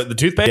 Yes. the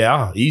toothpaste.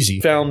 Yeah,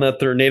 easy. Found that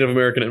their Native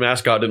American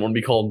mascot didn't want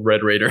to be called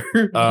Red Raider.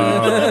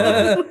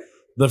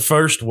 The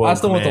first one. I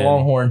still want the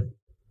Longhorn.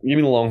 Give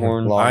me the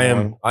Longhorn. I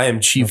am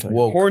Chief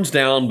Woke. Horns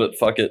down, but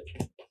fuck it.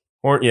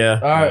 Yeah. All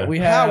right, yeah. we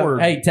have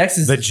Howard. Hey,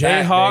 Texas. The is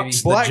back,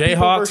 Jayhawks. Black The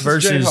people Jayhawks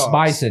versus versus Jayhawks.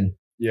 Bison.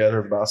 Yeah,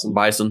 they're Boston.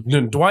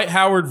 Bison. Dwight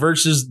Howard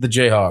versus the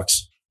Jayhawks.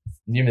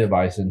 Give me the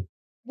Bison.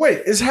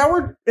 Wait, is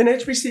Howard an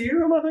HBCU?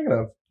 Who am I thinking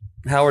of?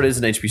 Howard is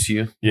an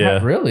HBCU. Yeah.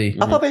 Not really?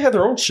 I thought they had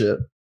their own shit.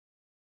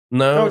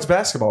 No. No, it's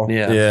basketball.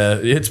 Yeah. Yeah,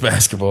 it's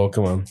basketball.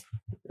 Come on.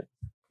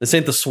 This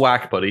ain't the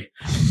SWAC, buddy.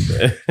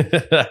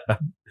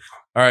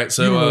 All right, You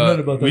so don't know nothing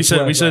about that we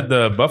swag, said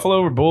the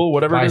Buffalo or Bull,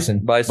 whatever it is.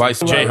 Bison.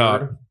 Bison.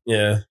 Jayhawk.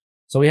 Yeah.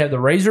 So we have the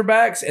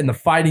Razorbacks and the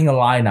Fighting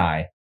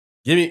Illini.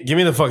 Give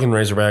me the fucking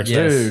Razorbacks.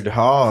 Yes. Dude,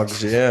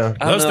 hogs, yeah.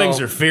 I don't Those know.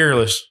 things are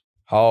fearless.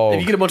 Hog.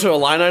 If you get a bunch of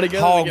Illini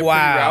together, Hog they get pretty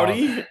wow.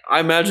 rowdy. I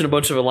imagine a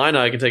bunch of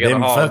Illini can take out a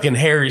Them hog. fucking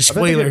hairy I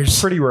bet they get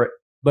squealers. pretty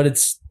But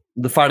it's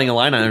The Fighting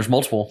Illini, there's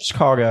multiple.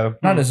 Chicago.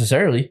 not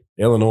necessarily.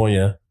 Illinois,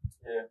 yeah.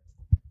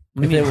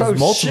 If there was oh,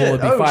 multiple, shit.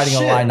 it'd be Oh, Fighting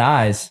shit.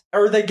 Illini's.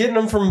 Are they getting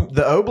them from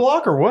the O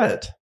Block or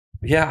what?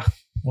 Yeah.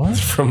 What?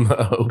 From the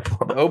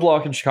The O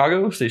Block in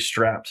Chicago stay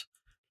strapped.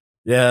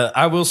 Yeah,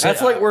 I will say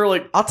That's like where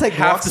like I'll take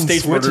half the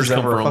state's murders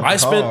come from. I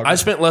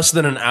spent less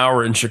than an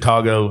hour in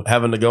Chicago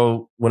having to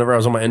go whenever I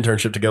was on my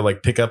internship to go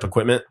like pick up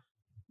equipment.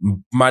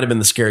 Might have been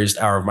the scariest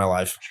hour of my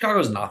life.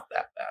 Chicago's not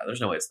that bad.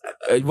 There's no way it's that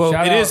bad. Well,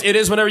 Shout it is. out- It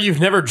is whenever you've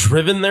never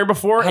driven there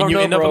before I don't and you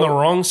know, end up on bro. the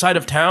wrong side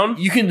of town.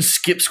 You can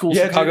skip school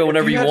Yeah, Chicago dude,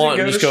 whenever if you had to want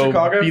and to just go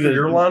Chicago be for the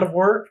your line of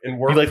work and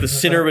work be like the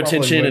center of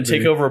attention and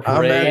take over a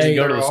parade and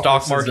go to the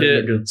stock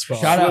market. Shout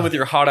Swim out- with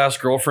your hot ass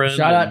girlfriend.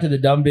 Shout out to the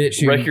dumb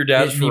bitch who Wreck your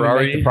dad's didn't even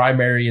Ferrari. make the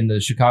primary in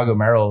the Chicago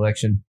mayoral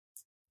election.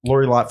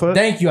 Lori Lightfoot.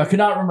 Thank you. I could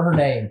not remember her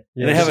name.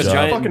 And they have a she's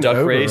giant fucking duck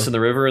over. race in the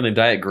river and they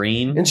dye it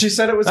green. And she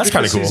said it was That's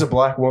because kinda she's cool. a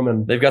black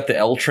woman. They've got the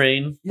L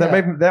train.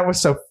 That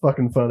was so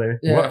fucking funny.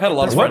 Yeah. I've had a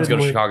lot of That's friends why go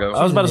to I Chicago.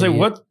 I was about to say She's an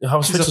what I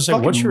was She's supposed a to say.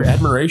 What's fucking- your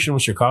admiration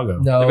with Chicago?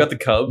 No. They've got the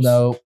Cubs.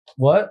 No.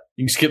 What?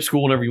 You can skip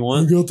school whenever you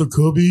want. got the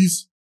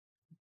Cubbies.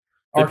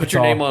 They put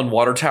your Arkansas. name on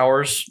water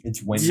towers.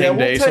 It's windy. Same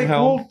day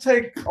somehow. We'll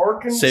take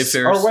Arkansas. Save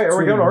fares. Or wait, are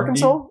we going to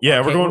Arkansas? Yeah,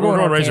 Okay, we're going we're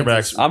going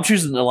Razorbacks. I'm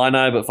choosing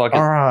Illini, but fuck it.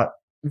 All right.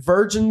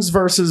 Virgins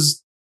versus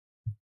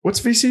what's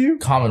VCU?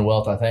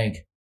 Commonwealth, I think.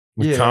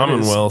 Yeah, it is,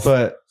 Commonwealth.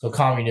 but So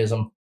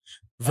communism.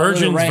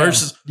 Virgins Rams.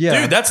 versus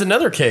yeah, dude. That's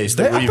another case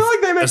They- that I we've feel like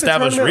they make the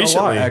established tournament a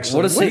lot, recently. actually.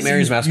 What is St.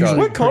 Mary's mascot?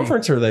 What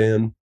conference are they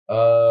in?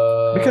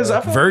 Because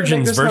I feel like they make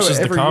Virgins this tournament versus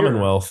the every year.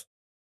 Commonwealth.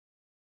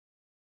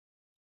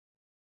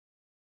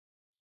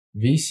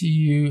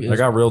 VCU is I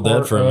got real dead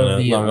part for a of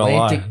minute. the Not gonna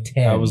lie, Atlantic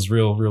 10. I was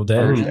real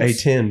dead.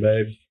 A10,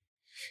 babe.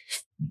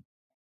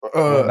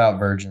 What about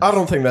Virgins? I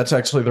don't think that's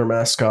actually their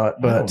mascot,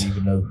 I but don't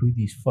even know who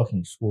these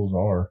fucking schools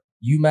are.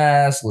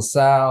 UMass,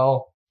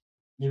 LaSalle.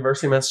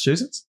 University of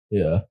Massachusetts.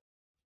 Yeah.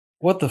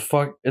 What the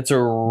fuck? It's a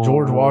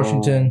George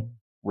Washington.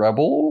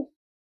 Rebel?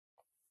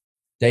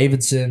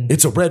 Davidson.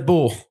 It's a Red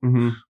Bull.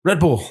 Mm-hmm. Red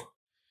Bull.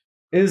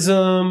 Is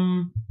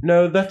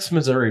no, that's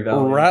Missouri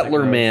Valley.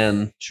 Rattler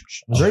Man.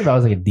 Missouri Valley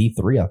was like a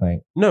D3, I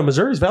think. No,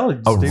 Missouri's Valley.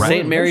 Oh, Steve.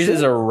 St. Mary's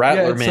is a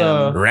Rattler Yeah, it's,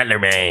 Man. Rattler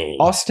Man.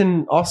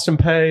 Austin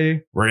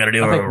Pay. We're gonna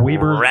do I think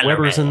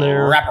Weber's in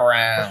there. Wrap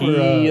around.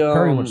 He,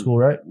 Curry went to school,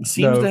 right?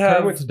 Seems No, to Curry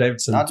have. went to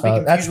Davidson. Not to be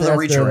confused with a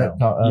reach their-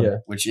 around, yeah.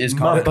 which is My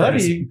common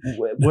buddy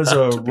was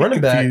a running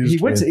back. He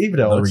confused went to with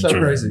Evadale. the It's so reach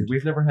around. crazy.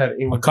 We've never had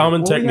anyone. A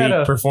common Well, we had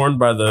technique a performed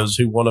by those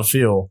who want to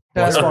feel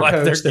basketball like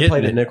they're coach that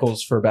played getting at it.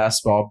 Nichols for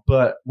basketball,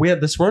 but we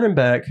had this running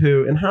back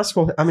who in high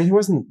school, I mean, he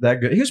wasn't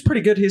that good. He was pretty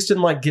good. He just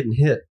didn't like getting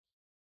hit.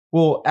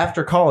 Well,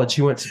 after college,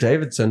 he went to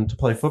Davidson to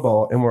play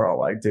football, and we're all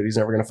like, dude, he's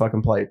never going to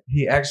fucking play.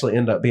 He actually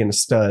ended up being a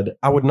stud.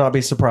 I would not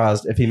be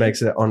surprised if he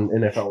makes it on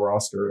NFL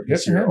roster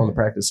this Good for year him. on the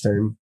practice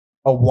team.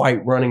 A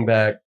white running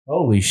back.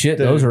 Holy shit,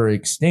 Dude. those are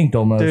extinct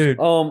almost. Dude,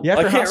 Yeah, I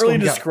after high can't school, really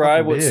he got describe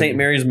fucking what big. St.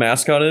 Mary's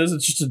mascot is.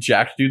 It's just a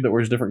jacked dude that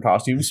wears different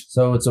costumes.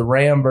 So it's a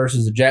Ram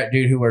versus a Jack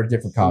dude who wears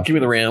different Give costumes. me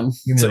the Ram.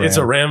 Give me the It's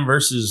a Ram. Ram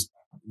versus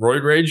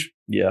Roid Rage.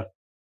 Yeah.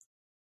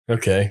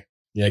 Okay,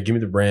 yeah, give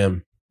me the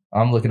Ram.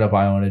 I'm looking up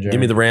Iona. Jared.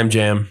 Give me the Ram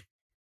Jam.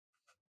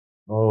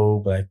 Oh,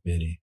 Black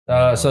Betty.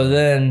 So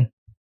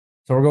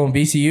we're going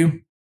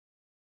VCU.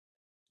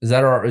 Is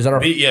that our?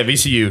 Yeah,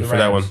 VCU The for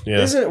that one. Rams.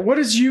 Yeah, Isn't what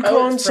is UConn?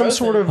 Oh, it's some frozen.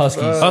 sort of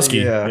Huskies. Husky.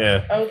 Yeah.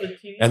 Yeah, Oh, the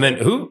TV. and then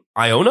who?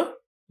 Iona.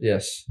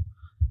 Yes.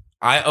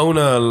 I own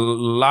a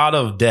lot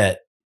of debt.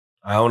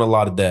 I own a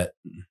lot of debt.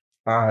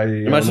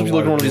 Imagine if you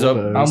look one of these up.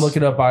 I'm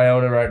looking up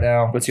Iona right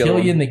now. What's the other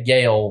Killian one? the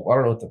Gale. I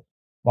don't know what the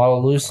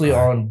model loosely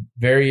on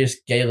various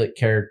Gaelic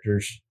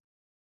characters.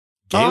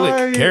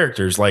 Gaelic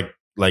characters like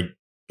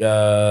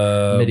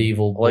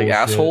Medieval. Like bullshit.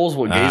 assholes?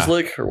 What,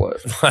 gayslick or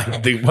what?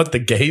 like the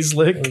gays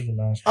lick. Those are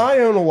nice. I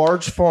own a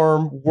large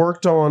farm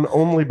worked on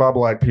only by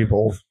black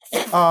people.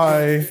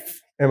 I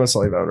am a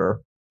slave owner.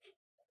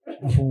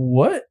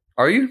 What?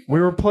 Are you? We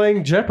were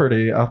playing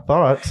Jeopardy, I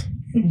thought.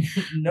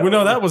 No. Well,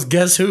 no, that was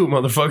Guess Who,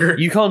 motherfucker.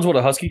 Yukon's what,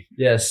 a husky?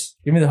 Yes.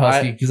 Give me the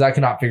husky because I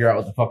cannot figure out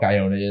what the fuck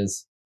Iona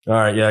is. All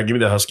right, yeah, give me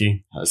the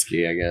husky.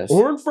 Husky, I guess.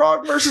 Horn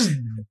Frog versus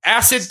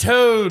Acid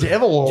Toad.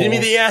 Devil. Give me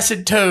the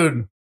Acid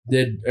Toad.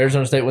 Did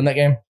Arizona State win that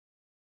game?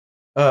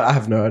 I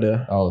have no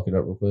idea. I'll look it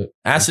up real quick.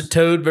 Acid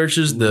Toad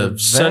versus the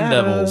Sun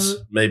Nevada. Devils,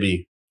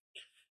 maybe.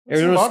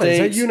 Arizona Is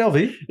State that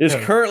UNLV? is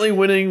Yeah. currently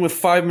winning with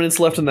 5 minutes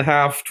left in the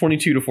half,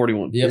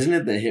 22-41. Yep. Isn't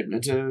it the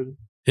Hypnotoad?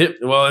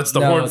 Well, it's the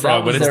No, Horn that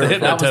Frog, but was it's the their-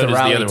 that was Hypnotoad is the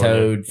rally other one.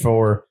 toad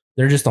for.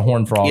 They're just the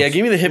horn frogs. Yeah,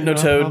 give me the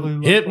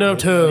Hypnotoad.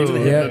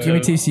 Hypnotoad. Yeah, give me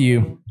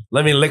TCU.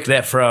 Let me lick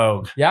that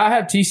frog. Yeah, I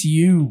have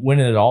TCU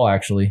winning it all.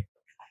 Actually,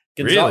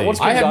 Really? What's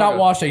I have Gonzaga? not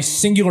watched a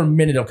singular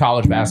minute of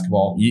college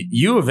basketball.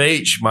 U of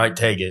H might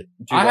take it.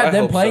 Dude, I had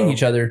them hope playing so.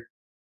 each other.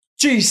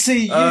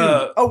 GCU.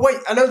 Oh wait,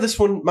 I know this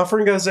one. My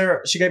friend goes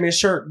there. She gave me a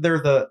shirt.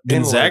 They're the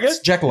Gonzaga?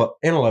 antelopes. Jackalope.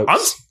 Antelopes. I'm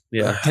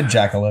Yeah.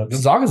 Jackalopes.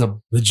 Gonzaga's a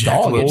the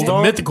Jackalope, the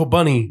Bulldog? mythical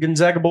bunny.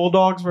 Gonzaga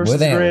Bulldogs versus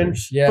With Grand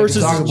antlers. yeah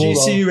versus Gonzaga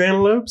Bulldog. GCU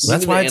Antelopes.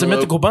 That's why it's a antelope.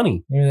 mythical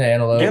bunny. Give me the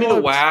antelope. Give me the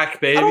Antelopes.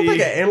 whack, baby. I don't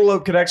think an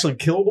antelope could actually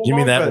kill a bulldog. Give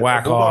me that but a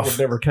whack bulldog off. would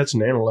never catch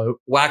an antelope.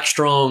 Whack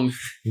strong.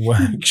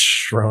 Whack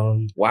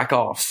strong. Whack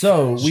off.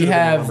 So we Should've been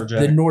have lumberjack.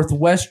 the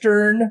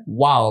Northwestern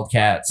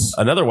Wildcats.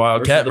 Another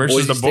Wildcat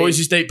versus the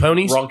Boise State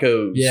Ponies.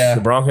 Broncos. Yeah.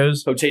 The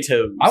Broncos.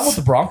 Potatoes. I want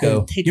the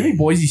Bronco. Give me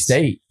Boise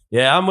State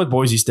Yeah, I'm with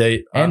Boise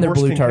State. and their Horse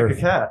blue can kick turf.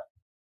 a cat.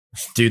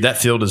 Dude, that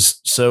field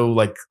is so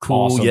like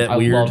cool Awesome. yet I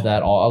weird. love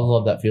that. I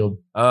love that field.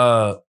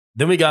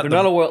 Then we got They're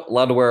not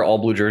allowed to wear all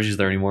blue jerseys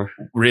there anymore.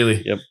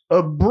 really. Yep.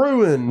 A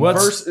Bruin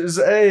versus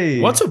a.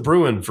 What's a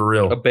Bruin for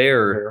real? A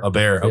bear. A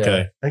bear.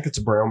 Okay. I think it's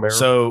a brown bear.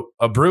 So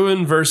a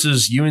Bruin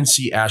versus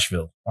UNC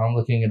Asheville. I'm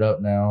looking it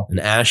up now. An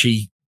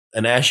ashy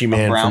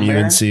man brown from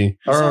bear? UNC.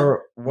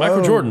 Michael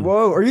Whoa, Jordan.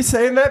 Whoa, are you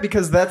saying that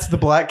because that's the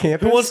black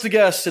campus? Who wants to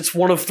guess? It's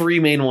one of 3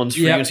 main ones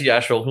for Yep. UNC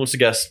Asheville. Who wants to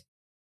guess?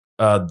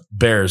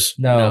 Bears.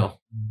 No.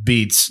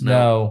 Beats.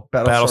 No.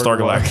 Battlestar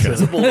Galactica.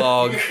 It's a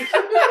bulldog.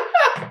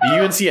 The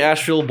UNC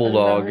Asheville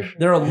Bulldog.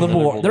 They're a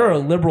liberal. They're a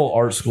liberal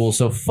art school,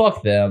 so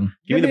fuck them.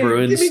 Give me the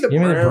Bruins. Give me the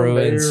Give me the brown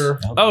Bruins. bear.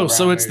 Oh,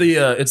 so it's the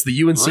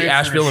UNC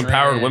Asheville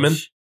Empowered Women.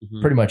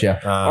 Pretty much, yeah.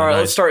 All right, Nice.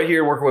 let's start here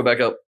and work our way back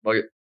up. Fuck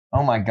it.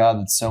 Oh my god,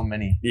 that's so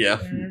many. Yeah.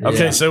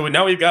 Okay, Yeah. so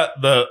now we've got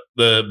the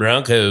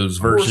Broncos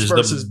versus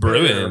versus the bear.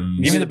 Bruins.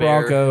 Give me the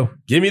bear. Bronco.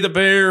 Give me the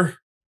Bear.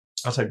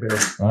 I'll take bear.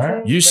 All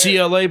right.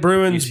 UCLA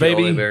Bruins, UCLA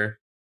baby. Bear.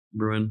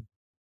 Bruin.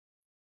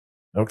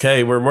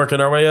 Okay, we're working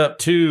our way up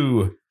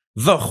to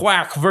the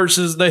Whack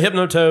versus the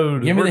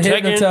Hypnotoad. Give me We're the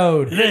taking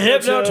Hypnotoad. The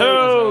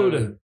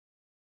Hypnotoad.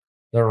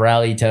 The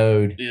Rally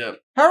Toad. Yeah.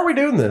 How are we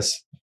doing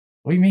this?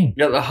 What do you mean?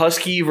 You got the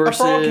Husky A versus.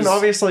 frog can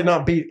obviously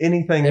not beat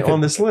anything If it-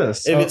 on this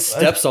list. If it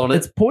steps on it.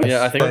 It's poison.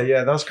 Yeah, I think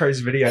Yeah, that was a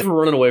crazy video. we're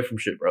running away from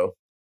shit, bro.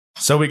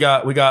 So we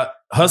got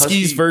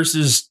Huskies Husky-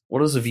 versus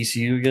What is a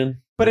VCU again?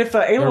 But if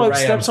an antelope ram.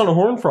 steps on a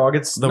horn frog,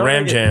 it's The not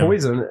ram gonna get jam.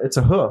 poison. It's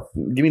a hoof.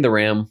 Give me the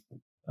Ram.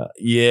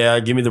 yeah,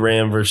 give me the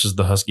Ram versus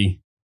the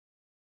Husky.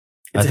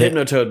 It's I a think-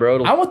 Hypnotoad, bro.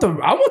 It'll I want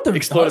the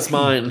explode its Husky.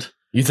 mind.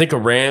 You think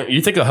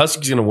a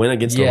Husky's gonna win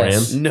against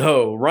Yes. the Ram?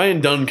 No, Ryan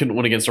Dunn couldn't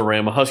win against a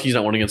Ram. A Husky's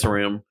not winning against a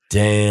Ram.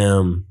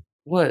 Damn.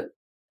 What?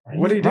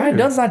 What do you do? Ryan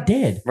Dunn's not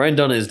dead. Ryan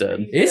Dunn is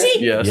dead. Is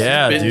he? Yes.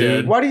 Yeah, he's been dude.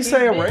 dead. Why do you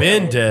say a ram?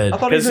 Been dead. I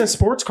thought he was in a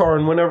sports car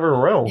and went over a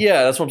realm.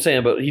 Yeah, that's what I'm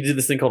saying. But he did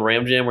this thing called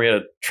Ram Jam where he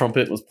had a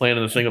trumpet, was playing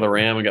in the thing of the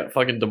Ram, and got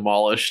fucking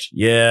demolished.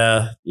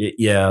 Yeah.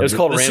 Yeah. It was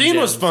called the Ram scene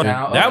Jam. was funny.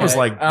 Now, That was okay.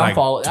 like I'll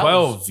follow- that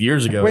 12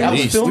 years ago Wait, at he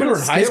was least. filming We were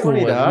a in high skit when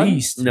school he at died?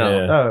 least. No.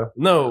 Yeah. Oh,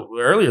 No,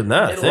 earlier than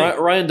that, I think.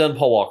 Ryan Dunn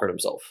Paul Walkered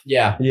himself.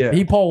 Yeah. yeah.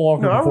 He Paul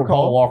Walker No, I before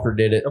recall. Paul Walker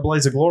did it. A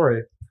blaze of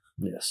glory.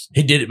 Yes.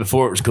 He did it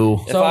before it was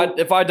cool. So-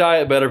 if I die,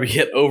 it better be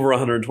hit over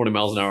 120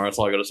 miles an hour. That's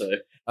all I got to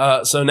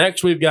say. So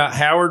next we've got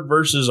Howard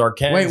versus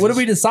Arkansas. Wait, what did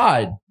we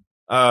decide?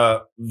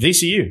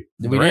 VCU.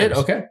 Did we The did? Rams.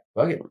 Okay.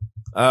 Fuck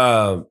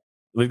it.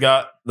 We've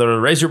got the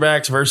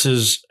Razorbacks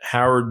versus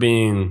Howard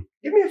being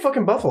Give me a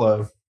fucking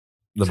buffalo.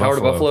 the Howard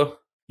to Buffalo.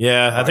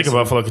 Yeah, I think a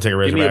Buffalo could take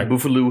a Give me a Razorback.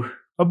 Buffalo.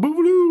 A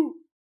Boogaloo.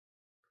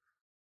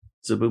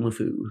 It's a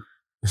boomafoo.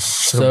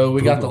 So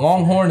we got the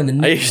Longhorn and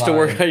the I used to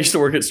work. Lion. I used to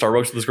work at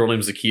Starbucks with this girl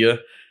named Zakia.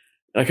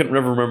 And I couldn't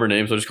remember her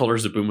name, so I just called her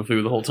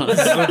Zaboomafoo the whole time.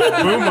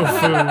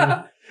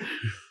 Boomafoo.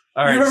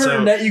 All right, you, remember so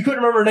her name, you couldn't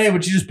remember her name,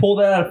 but you just pulled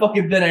that out of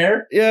fucking thin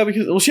air. Yeah,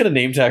 because she had a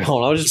name tag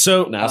on. I was just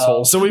So- an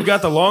asshole. so we've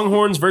got the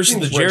Longhorns versus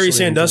the Seems Jerry racially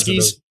Sandusky's.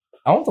 insensitive.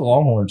 I want the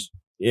Longhorns.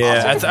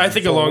 Yeah, I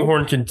think a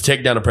Longhorn can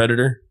take down a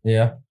Predator.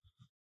 Yeah.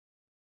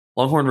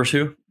 Longhorn versus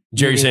who?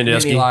 Jerry Give me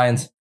Sandusky.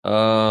 Lions.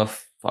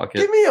 Fuck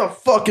Give it. me a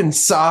fucking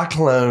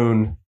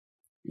cyclone.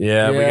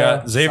 Yeah, we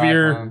got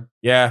Xavier. Cyclone.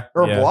 Yeah.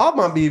 Or yeah. Blob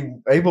might be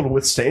able to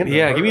withstand it.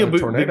 Yeah, give me a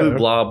big tornado. blue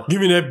blob.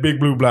 Give me that big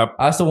blue blob.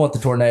 I still want the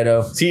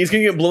tornado. See, it's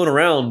gonna get blown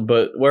around,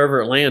 but wherever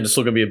it lands, it's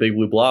still gonna be a big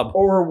blue blob.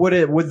 Or would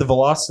the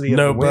velocity of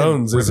No the wind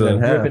bones rip is it a-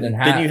 in half? Rip it in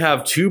half. Then you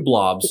have two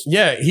blobs,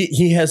 Yeah,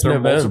 he has They're no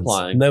bones.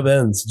 multiplying. No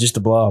bones, just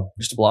a blob.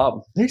 just a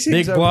blob. He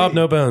seems Big blob, okay.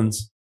 no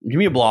bones. Give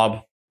me a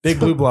blob. Big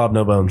blue blob,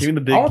 no bones. Give me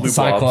the big I want blue the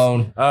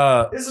cyclone.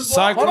 Is it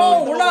blob? Hold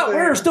on, we're not.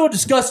 We're still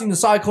discussing the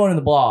cyclone and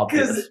the blob.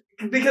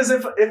 Because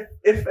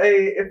if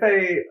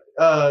a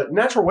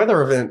natural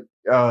weather event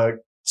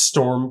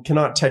storm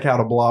cannot take out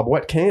a blob,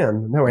 what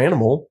can? No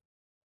animal.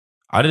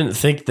 I didn't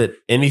think that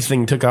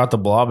anything took out the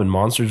blob in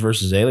Monsters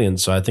vs.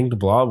 Aliens, so I think the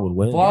blob would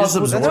win. Blob, Just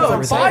absorb no,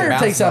 everything. fire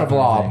Bounce takes out a off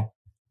blob. everything.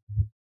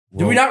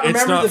 Do we not It's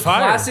remember not the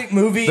fire. classic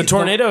movie? The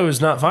tornado is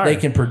not fire. They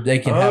can have fire. They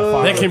can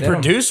within them.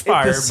 produce If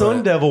fire. the Sun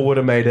but Devil would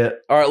have made it.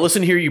 All right,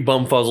 listen here, you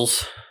bum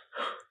fuzzles.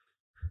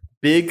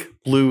 Big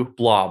blue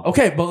blob.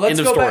 Okay, but let's End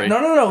of go story.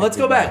 back. No. Let's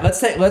go back.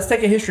 Let's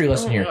take a history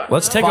lesson here.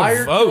 let's take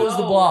Fire a vote. kills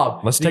the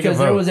blob. Let's take a because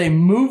there vote. was a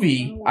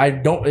movie.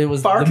 It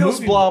was Fire the kills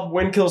movie- blob,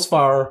 wind kills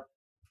fire.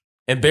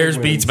 And Bears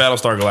beats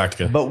Battlestar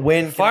Galactica. But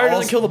wind Fire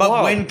doesn't kill the blob.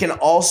 But wind can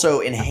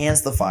also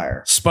enhance the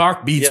fire.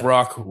 Spock beats Yeah.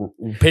 Rock.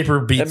 Paper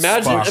beats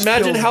Spock.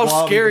 Imagine kills how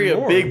blob scary even a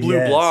more. big blue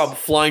Yes. blob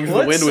flying through the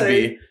Let's wind would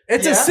say- be.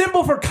 It's Yeah. a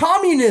symbol for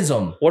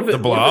communism. What if The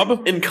blob? what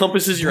if it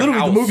encompasses your Literally,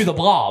 house? the movie The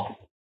Blob.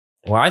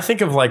 Well, I think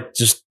of like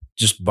just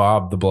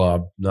Bob the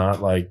Blob,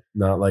 not like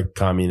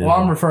communism. Well,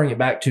 I'm referring it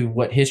back to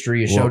what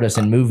history has showed Well, us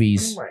in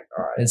movies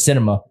and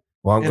cinema.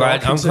 Well, I'm In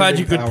glad. all I'm glad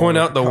you could considering point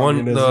power, out the one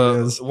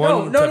communism is- 1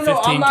 No, to no,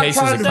 15 I'm not cases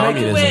trying of to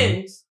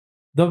communism.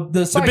 The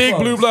The big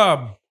blue cyclones. blob.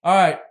 All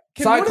right,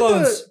 Can one of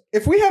cyclones.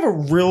 if we have a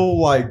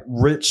real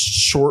rich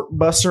short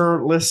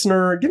buster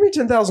listener, give me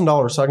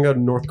 $10,000 so I can go to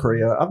North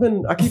Korea.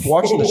 I keep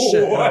watching this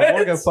shit. And I want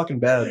to go fucking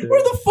bad. Dude.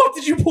 Where the fuck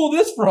did you pull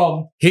this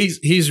from?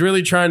 He's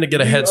really trying to get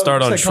a head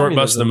start on say Short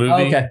Bus the movie.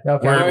 communism.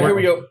 Okay. We're- All right, here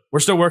we go. We're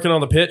still working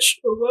on the pitch.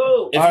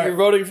 If All you're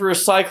voting for a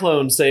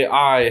cyclone, say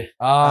I.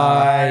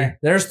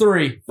 There's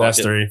three. That's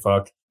it. 3.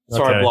 Fuck.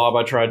 Sorry, Okay. blob.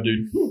 I tried,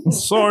 dude.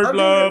 Sorry, I'm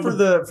doing it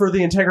blob. for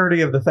the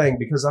integrity of the thing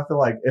because I feel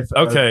like if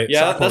Okay.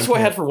 Yeah, that's what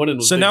I had for winning.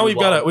 was So big now blue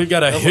blob. we've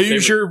got a That's my favorite.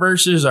 Hoosier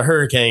versus a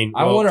hurricane.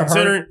 I want a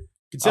considering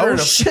oh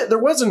shit, there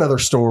was another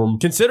storm.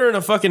 considering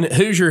a fucking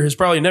Hoosier has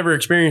probably never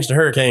experienced a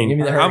hurricane. Give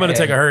me the I'm going to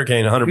hurricane. take a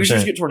hurricane 100%.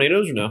 Hoosiers get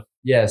tornadoes or no?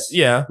 Yes.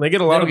 Yeah, they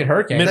get a They lot don't of get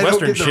hurricanes. Midwestern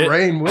They don't get the shit.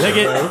 rain with They it,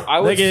 get though. I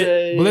would they get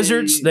say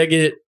blizzards. They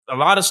get a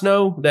lot of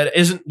snow that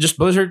isn't just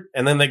blizzard,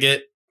 and then they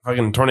get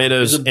fucking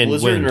tornadoes Is a and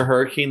blizzard wind. and a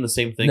hurricane the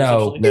same thing?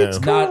 No,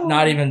 essentially? No.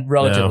 not even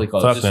relatively No,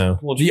 close. fuck Just- no.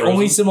 Well, it's The frozen.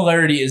 only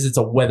similarity is it's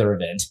a weather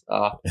event.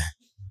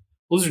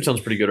 blizzard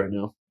sounds pretty good right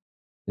now.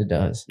 It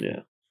does.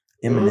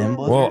 Eminem.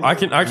 Well, I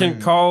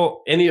can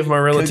call any of my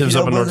relatives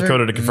Cookie up in dough North blizzard?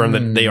 Dakota to confirm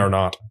that they are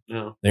not.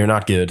 No. They are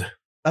not good.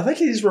 I think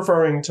he's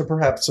referring to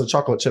perhaps a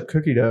chocolate chip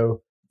cookie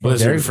dough.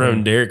 Blizzard Dairy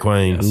from Dairy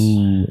Queen.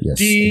 Ooh, yes,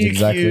 DQ.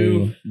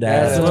 exactly.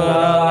 That's what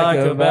I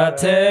like about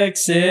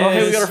Texas. Oh,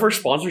 hey, we got our first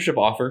sponsorship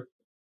offer.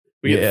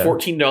 We Yeah. get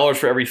 $14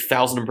 for every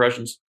 1,000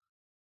 impressions.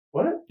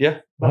 What? Yeah.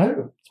 What?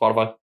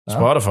 Spotify.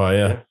 Spotify,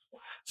 yeah.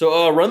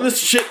 So run this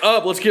shit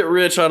up. Let's get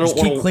rich. I don't Just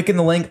keep want to. clicking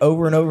the link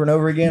over and over and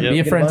over again. Yeah. Be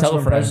a Get friend, bunch tell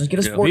of a friend. impressions. Get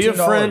us Yeah. $14. Be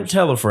a friend,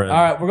 tell a friend. All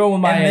right, we're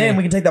going with And then Miami.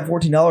 we can take that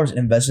 $14 and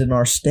invest it in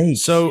our stake.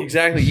 So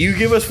Exactly. You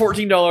give us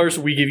 $14,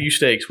 we give you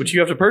steaks, which you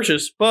have to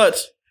purchase, but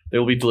they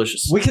will be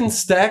delicious. We can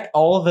stack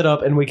all of it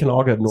up and we can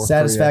all go to North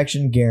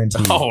satisfaction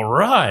guaranteed. all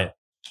right.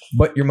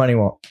 But your money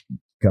won't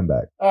come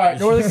back. All right,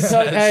 Northern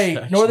Kentucky.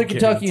 Hey, Northern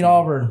Kentucky and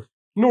Auburn. Korea.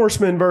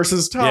 Norseman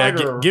versus Yeah,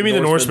 Tiger. give me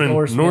the Norseman.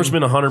 Norseman.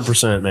 Norseman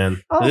 100%,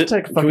 man. I'll Is it- take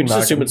a Can fucking we just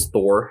assume Vikings. it's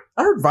Thor?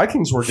 I heard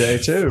Vikings were gay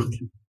too.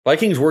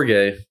 Vikings were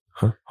gay.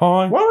 Hi.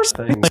 Why were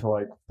things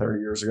like 30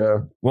 years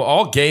ago? Well,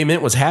 all gay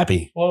meant was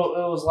happy. Well,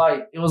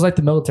 it was like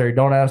the military.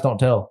 Don't ask, don't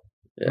tell.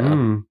 Yeah.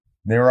 Mm.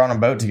 They were on a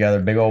boat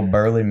together, big old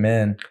burly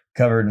men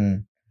covered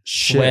in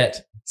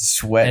Sweat.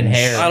 sweat And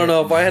hair. I don't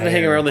know if I had to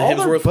hang around the All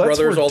their Hemsworth butts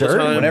brothers were all the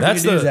dirty. time. Whenever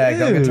That's you do, the- Zach,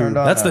 don't get Ew. turned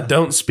on. That's the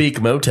don't speak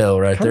motel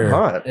right Kinda there.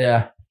 hot.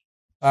 Yeah.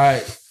 All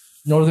right,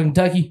 Northern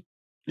Kentucky.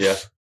 Yeah.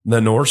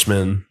 The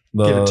Norseman.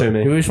 The Give it to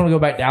me. Do we just want to go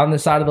back down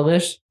this side of the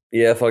list?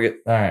 Yeah, fuck it.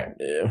 All right.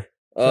 Yeah.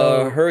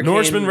 Hurricane.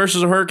 Norseman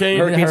versus a hurricane.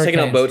 Hurricane's taking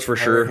out Hurricanes. boats for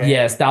sure. Hurricane.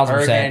 Yes,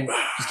 1,000%.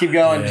 Just keep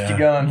going. Yeah. Just keep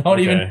going. Don't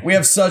Okay. even. We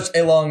have such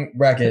a long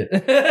bracket.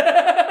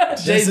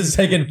 This is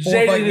taking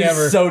Jaden is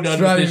ever. so done It's with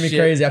driving this me shit.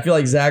 crazy. I feel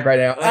like Zach right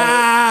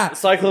now.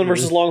 Cyclone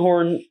versus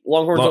Longhorn.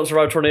 Longhorns Long- don't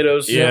survive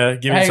tornadoes. Yeah,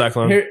 give me Hey,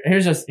 Cyclone.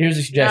 Here's a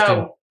suggestion.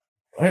 No.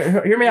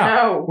 Hear me out.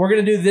 No. We're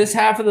gonna do this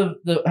half of the.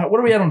 What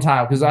are we at on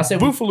time? Because I said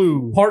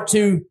Buffalo. part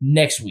 2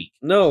 next week.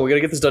 No, we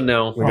gotta get this done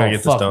now. We gotta get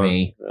this fuck done.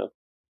 me. Yeah.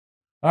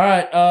 All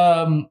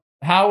right.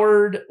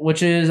 Howard,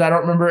 which is I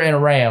don't remember, and a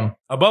ram.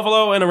 A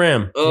buffalo and a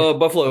ram.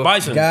 Buffalo. A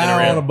bison and a Guy on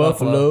a ram.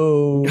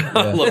 buffalo.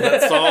 I love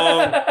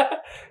that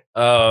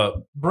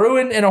song.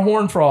 Bruin and a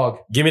horn frog.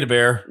 Give me the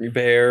bear. You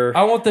bear.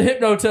 I want the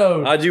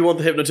hypnotoad. I do want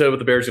the Hypnotoad, but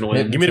the bear's gonna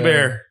win. Give me the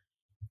bear.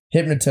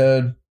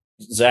 Hypnotoad.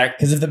 Zach.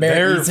 Because if the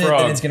bear eats it,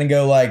 then it's gonna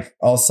go like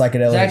all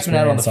psychedelic. Zach's been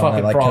out on the experience fucking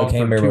it, like frog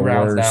cocaine for bear, 2 but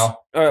rounds worse. now.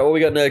 All right, what we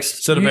got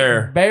next? So the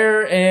bear.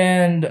 Bear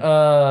and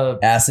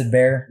Acid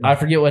bear. I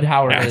forget what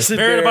Howard is. Acid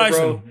Bear and the bear,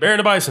 bison. bro. Bear and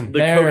the bison. The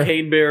Bear.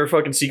 cocaine bear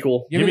fucking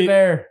sequel. Give me the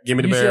bear. give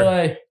me the bear.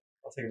 UCLA.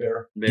 I'll take a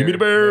bear. Give me the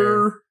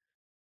bear.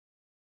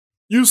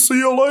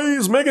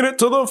 UCLA's making it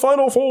to the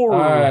Final Four. All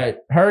right.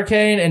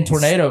 Hurricane and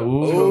tornado.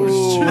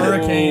 Ooh.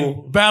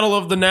 Hurricane. Battle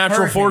of the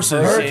natural forces.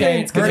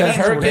 Hurricane. Because Hurricanes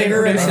are hurricane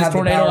bigger and they produces have the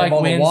power tornado-like of all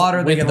the winds water.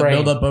 They with get rain.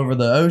 build up over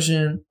the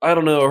ocean. I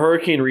don't know.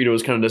 Hurricane Rita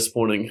was kind of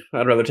disappointing.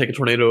 I'd rather take a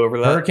tornado over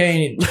that.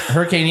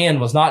 Hurricane Ian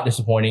was not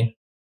disappointing.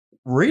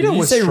 Rita Did you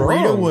was say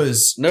strong. Rita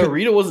was? No,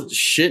 Rita wasn't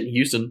shit in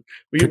Houston.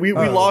 We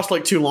lost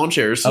like 2 lawn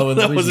chairs. Oh,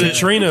 that was it.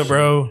 Katrina,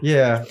 bro.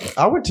 Yeah,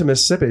 I went to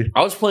Mississippi.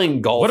 I was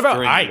playing golf. What about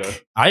during Ike? Rita.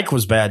 Ike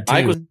was bad too.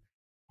 Ike was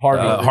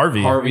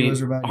Harvey.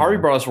 Harvey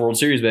brought us World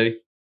Series, baby.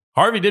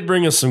 Harvey did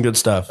bring us some good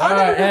stuff. All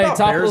right, hey, top of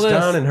the Bears list.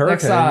 down and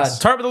Next hurricanes.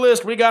 side. Top of the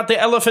list, we got the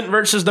elephant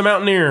versus the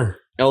mountaineer.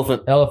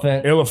 Elephant.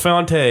 Elephant.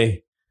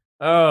 Elefante.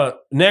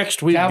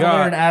 Next we Cavalier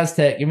and got.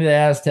 Aztec. Give me the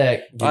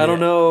Aztec. I don't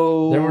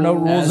know. There were no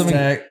rules of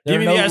Aztec. there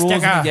Give were me no the rules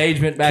of Azteca.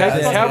 engagement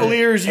back then.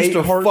 Cavaliers used to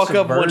 8 hearts fuck of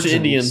up a bunch of virgins.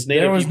 Indians. There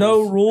Native was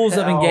peoples. no rules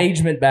of Hell.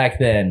 engagement back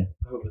then.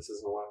 I hope this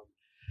isn't allowed.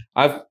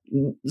 I've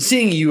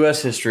seeing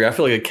U.S. history. I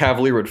feel like a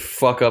Cavalier would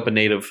fuck up a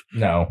native.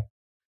 No.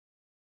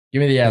 Give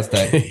me the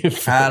Aztec.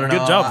 I don't know.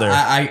 Good job there.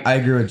 I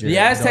agree with you. The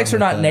Aztecs are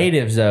not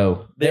natives,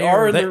 though. They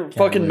are in they- their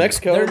fucking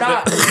Mexico. They're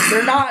not.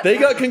 They're not. They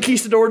got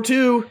conquistadored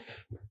too.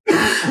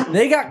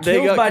 They got They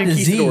killed got by conquistadored.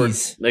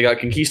 disease. They got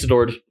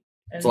conquistadored.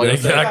 That's all I They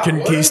gotta say. got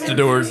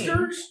conquistadors.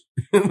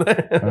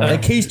 They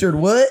keistered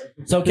what?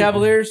 So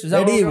Cavaliers, is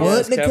that They did we're going?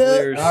 what in the cup?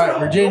 Cavaliers. All right,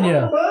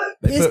 Virginia.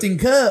 Piston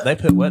cup. They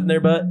put what in their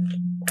butt?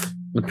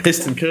 The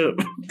Piston Cup.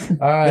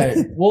 All right,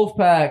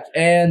 Wolfpack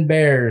and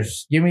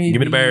Bears. Give me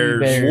the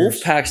Bears.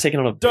 Wolfpack's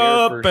taking on a bear.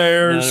 Duh, first.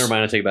 Bears. No, never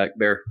mind. I take it back.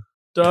 Bear.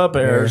 The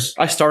Bears.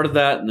 I started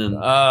that and then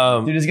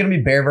Dude, it's gonna be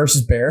bear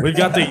versus bear. We've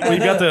got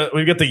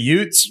the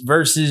Utes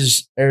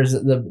versus There's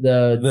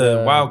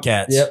the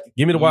Wildcats. Yep.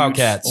 Give me the Utes.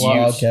 Wildcats.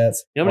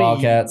 Wildcats. you know how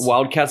many Wildcats.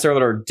 Wildcats there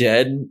that are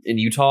dead in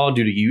Utah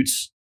due to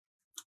Utes?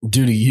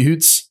 Due to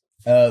Utes.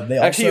 They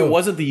Actually, also, it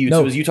wasn't the Utes.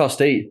 No. It was Utah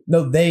State.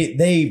 No, they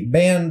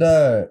banned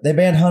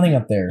hunting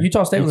up there.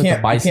 Utah State You was like a can't-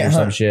 you bison or can't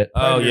some hunt. shit.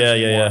 Oh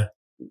yeah.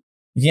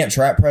 You can't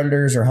trap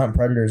predators or hunt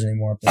predators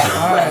anymore up there.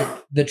 All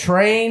right, the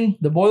train,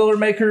 the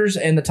Boilermakers,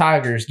 and the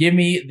Tigers. Give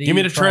me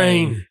the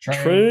train.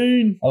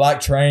 Train. I like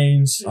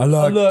trains. I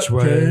like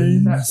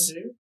trains.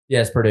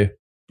 Yes, Purdue.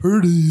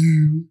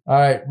 Purdue. All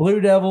right,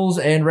 Blue Devils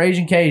and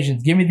Raging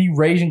Cajuns. Give me the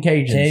Raging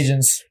Cajuns.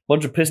 Cajuns.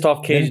 Bunch of pissed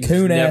off Them Cajuns.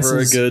 coon Never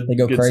a asses, good. they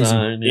go good crazy.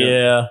 Sign.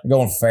 Yeah. They're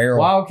going feral.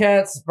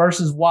 Wildcats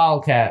versus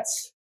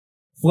Wildcats.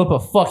 Flip a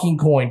fucking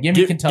coin. Give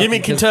me Kentucky. Give me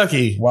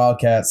Kentucky.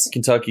 Wildcats.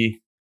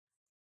 Kentucky.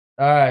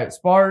 All right,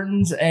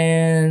 Spartans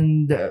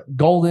and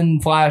Golden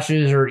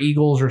Flashes or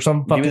Eagles or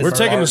some Give me fucking. the We're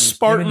taking the Give me the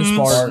Spartans.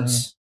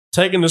 Spartans.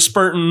 Taking the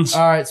Spartans.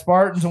 All right,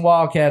 Spartans and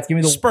Wildcats. Give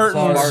me the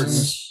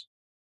Spartans.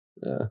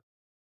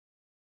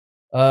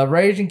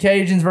 Raging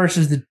Cajuns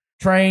versus the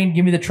Train.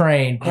 Give me the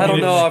Train. I don't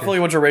know. I feel like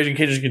a bunch of Raging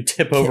Cajuns can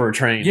tip over a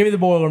train. Give me the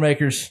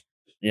Boilermakers.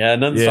 Yeah,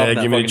 nothing Yeah, stopping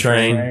that give me the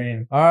fucking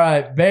train. All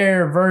right,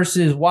 Bear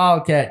versus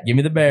Wildcat. Give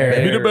me the Bear.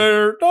 Give me the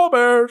bear. No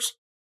bears.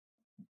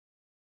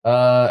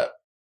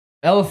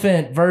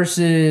 Elephant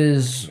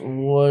versus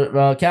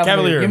Cavalier.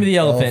 Cavalier. Give me the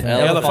Elephant.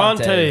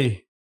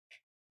 Elefante.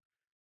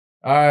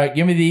 All right,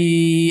 give me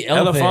the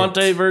Elephant.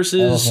 Elefante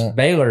versus Elephant.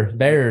 Baylor.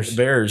 Bears.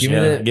 Bears. Give me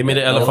Yeah. the Give me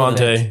the Elephant.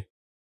 Elefante.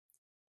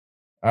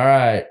 All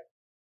right.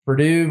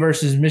 Purdue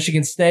versus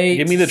Michigan State.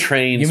 Give me the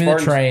train. Give me the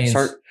Spartans-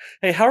 trains.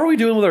 Hey, how are we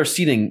doing with our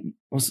seating?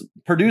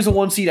 Purdue's a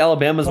 1 seed.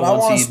 Alabama's a But I 1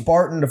 want a seed.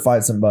 Spartan to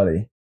fight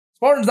somebody.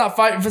 Spartans not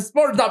fighting.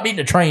 Spartans not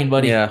beating a train,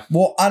 buddy. Yeah.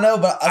 Well, I know,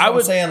 but I I would-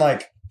 was saying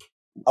like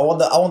I want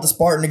the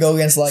Spartan to go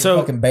against like So,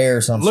 fucking bear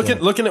or something.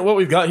 Looking at what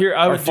we've got here,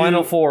 I Our would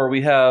final do four,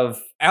 we have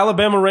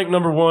Alabama ranked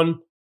number 1.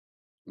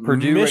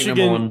 Purdue Michigan. ranked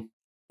number 1.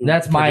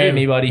 That's Purdue.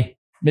 Miami, buddy.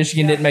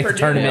 Michigan didn't make the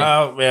tournament.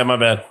 Oh yeah, my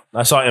bad.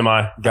 I saw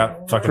MI.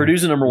 Got fucking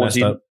Purdue's the number 1 messed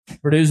seed. up.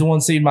 Purdue's the 1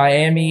 seed.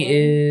 Miami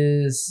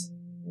is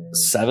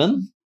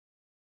 7?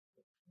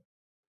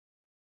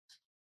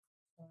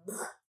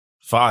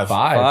 5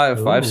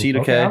 5 seed.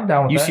 Okay. I'm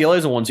down with that. UCLA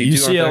is a 1 seed.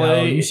 too, aren't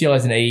they? UCLA.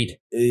 UCLA's an 8.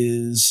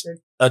 is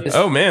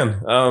oh man.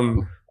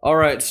 All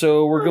right,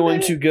 so we're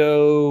going to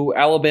go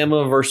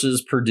Alabama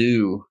versus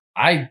Purdue.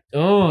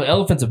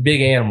 Elephant's a big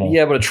animal.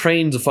 Yeah, but a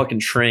train's a fucking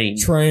train.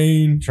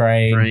 train.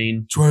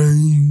 Train.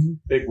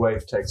 Big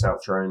wave takes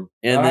out train.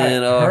 And All right,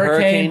 then Hurricane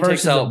Hurricane takes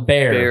versus a out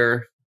bear.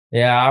 Bear.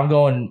 Yeah, I'm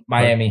going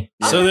Miami.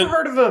 So I've then- never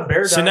heard of a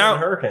bear So dying now, in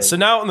a hurricane. so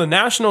now in the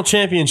national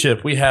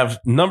championship, we have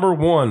number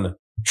 1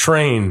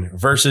 Train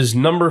versus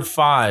number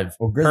 5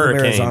 Well, grizzly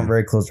bears Hurricane. aren't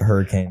very close to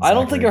hurricanes. I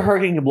don't think a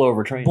hurricane can blow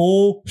over a train.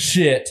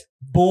 Bullshit.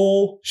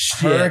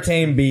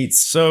 hurricane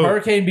beats. So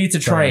Hurricane beats a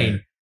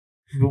train.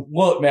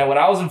 Look, man, when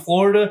I was in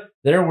Florida,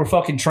 there were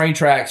fucking train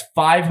tracks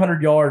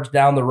 500 yards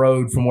down the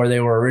road from where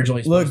they were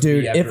originally supposed Look, to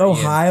be dude, after if Ian.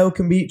 Ohio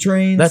can beat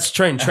trains, that's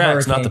train a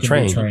tracks, not hurricane the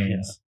can beat train.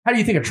 trains. How do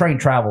you think a train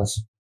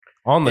travels?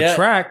 On the Yeah.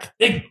 track.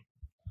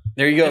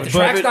 There you go. If the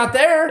track's not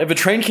there, If a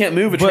train can't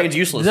move, a But train's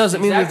useless. It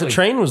doesn't mean that the Exactly.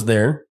 train was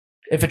there.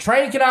 if a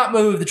train cannot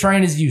move, the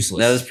train is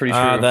useless. That is pretty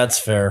true. That's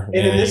fair. And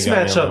Yeah, in this you got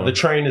me on matchup, that the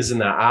train is in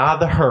the eye of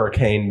the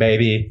hurricane,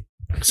 baby.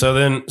 one. So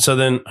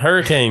then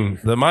Hurricane,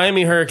 the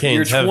Miami Your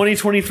Hurricanes have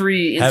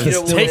 2023 have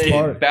NCAA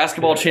taken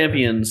basketball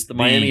champions, the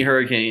Miami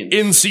Hurricanes.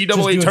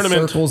 NCAA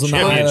tournament circles in the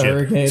eye of the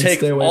championship. hurricane. Take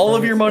Stay away all from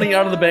of it. your money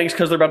out of the banks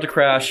because they're about to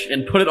crash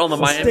and put it on the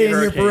I'll Stay Miami in here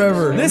Hurricanes.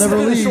 forever. This Never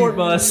has been leave. the short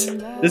bus.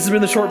 This has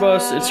been the short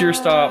bus. It's your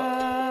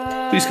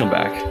stop. Please come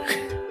back.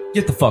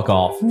 Get the fuck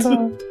off.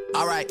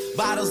 All right,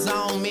 bottles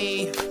on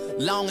me.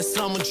 Long as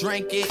someone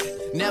drink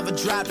it. Never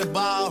drop the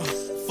ball.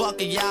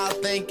 Fuck it, y'all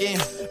thinking.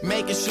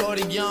 Making sure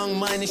the young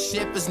money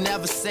ship is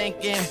never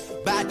sinking.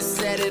 About to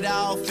set it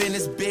off in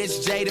this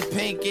bitch Jada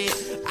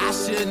Pinkett. I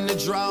shouldn't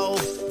have drove.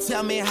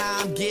 Tell me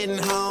how I'm getting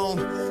home.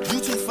 You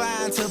too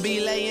fine to be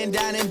laying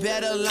down in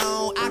bed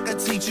alone. I could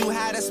teach you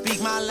how to speak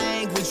my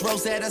language,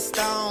 Rosetta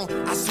Stone.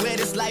 I swear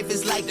this life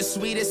is like the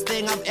sweetest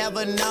thing I've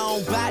ever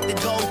known. About to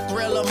go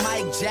Thriller,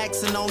 Mike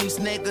Jackson on these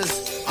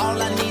niggas. All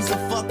I need's a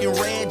fucking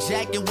red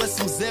jacket with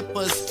some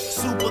zippers.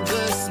 Super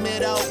good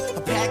Smitto,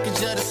 a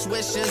package of the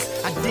swishers.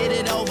 I did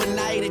it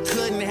overnight, it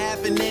couldn't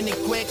happen any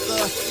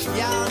quicker.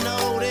 Y'all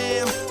know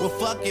them, well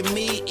fucking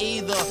me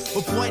either.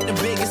 But point the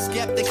biggest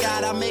skeptic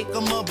out, I make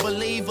them a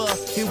believer.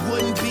 It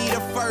wouldn't be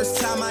the first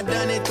time I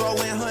done it,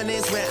 throwing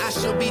hundreds when I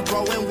should be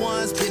throwing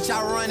ones. Bitch,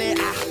 I run it.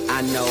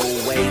 I know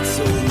way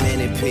too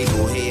many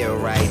people here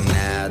right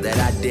now that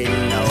I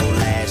didn't know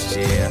last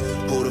year.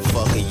 Who the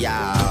fuck are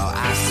y'all?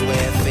 I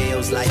swear it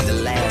feels like the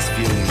last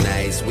few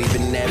nights. We've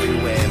been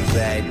everywhere and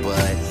back,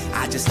 but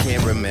I just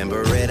can't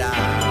remember it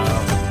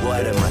all.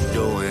 What am I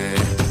doing?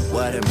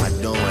 What am I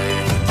doing?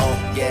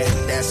 Oh yeah,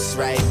 that's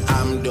right,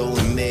 I'm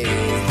doing me.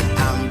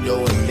 I'm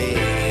doing me.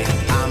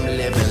 I'm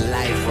living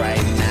life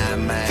right now,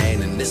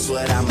 man. And this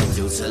what I'ma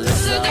do till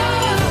it's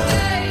over.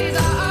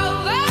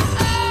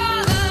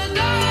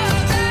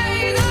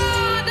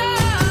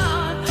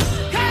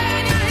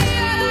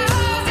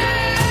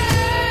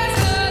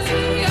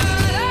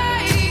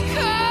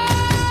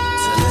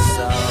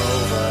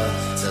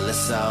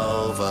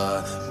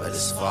 Over, but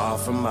it's far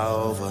from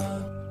over.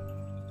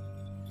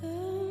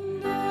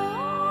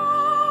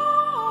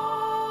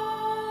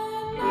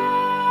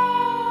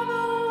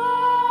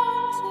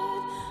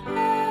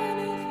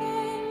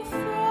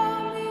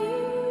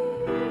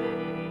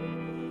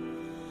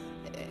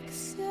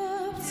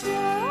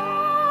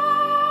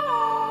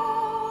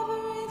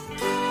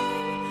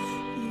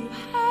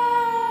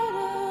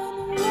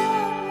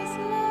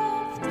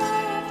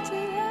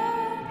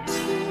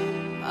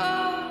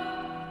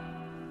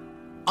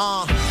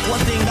 One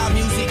thing about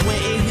music, when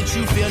it hits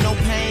you feel no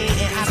pain.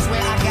 And I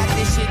swear I got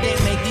this shit that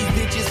make these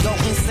bitches go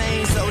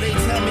insane. So they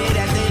tell me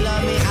that they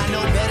love me, I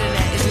know better than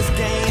that. It's just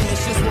game,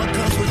 it's just what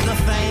comes with the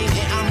fame.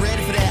 And I'm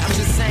ready for that, I'm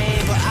just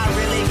saying, but I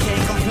really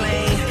can't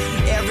complain.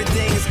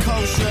 Everything is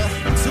kosher,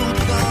 2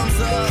 thumbs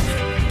up,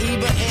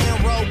 Eba and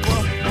Roper.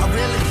 I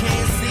really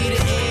can't see the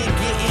end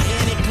getting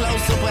any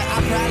closer, but I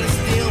probably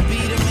still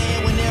be the man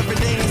when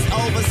everything is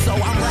over. So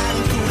I'm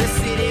riding through the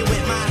city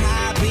with my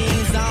high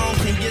beams on.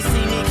 Can you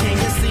see me? Can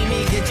you see me?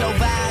 Get your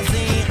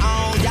Visine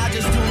on. Y'all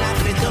just do not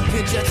fit the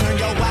picture. Turn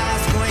your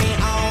widescreen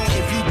on.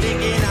 If you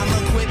thinking I'ma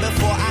quit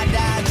before I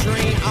die,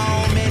 dream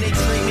on. Man, they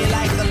treat me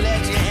like a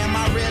legend. Am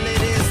I really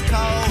this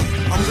cold?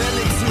 I'm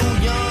really too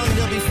young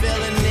to be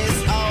feeling this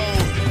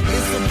old.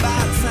 It's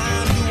about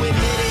time you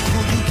admit it. Who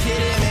you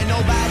kidding? Man,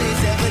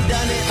 nobody's ever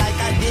done it like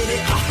I did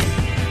it.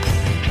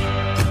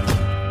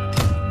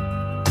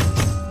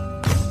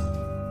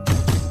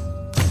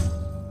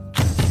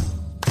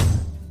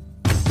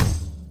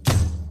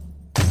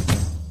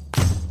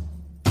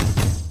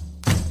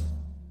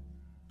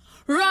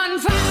 Run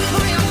fast!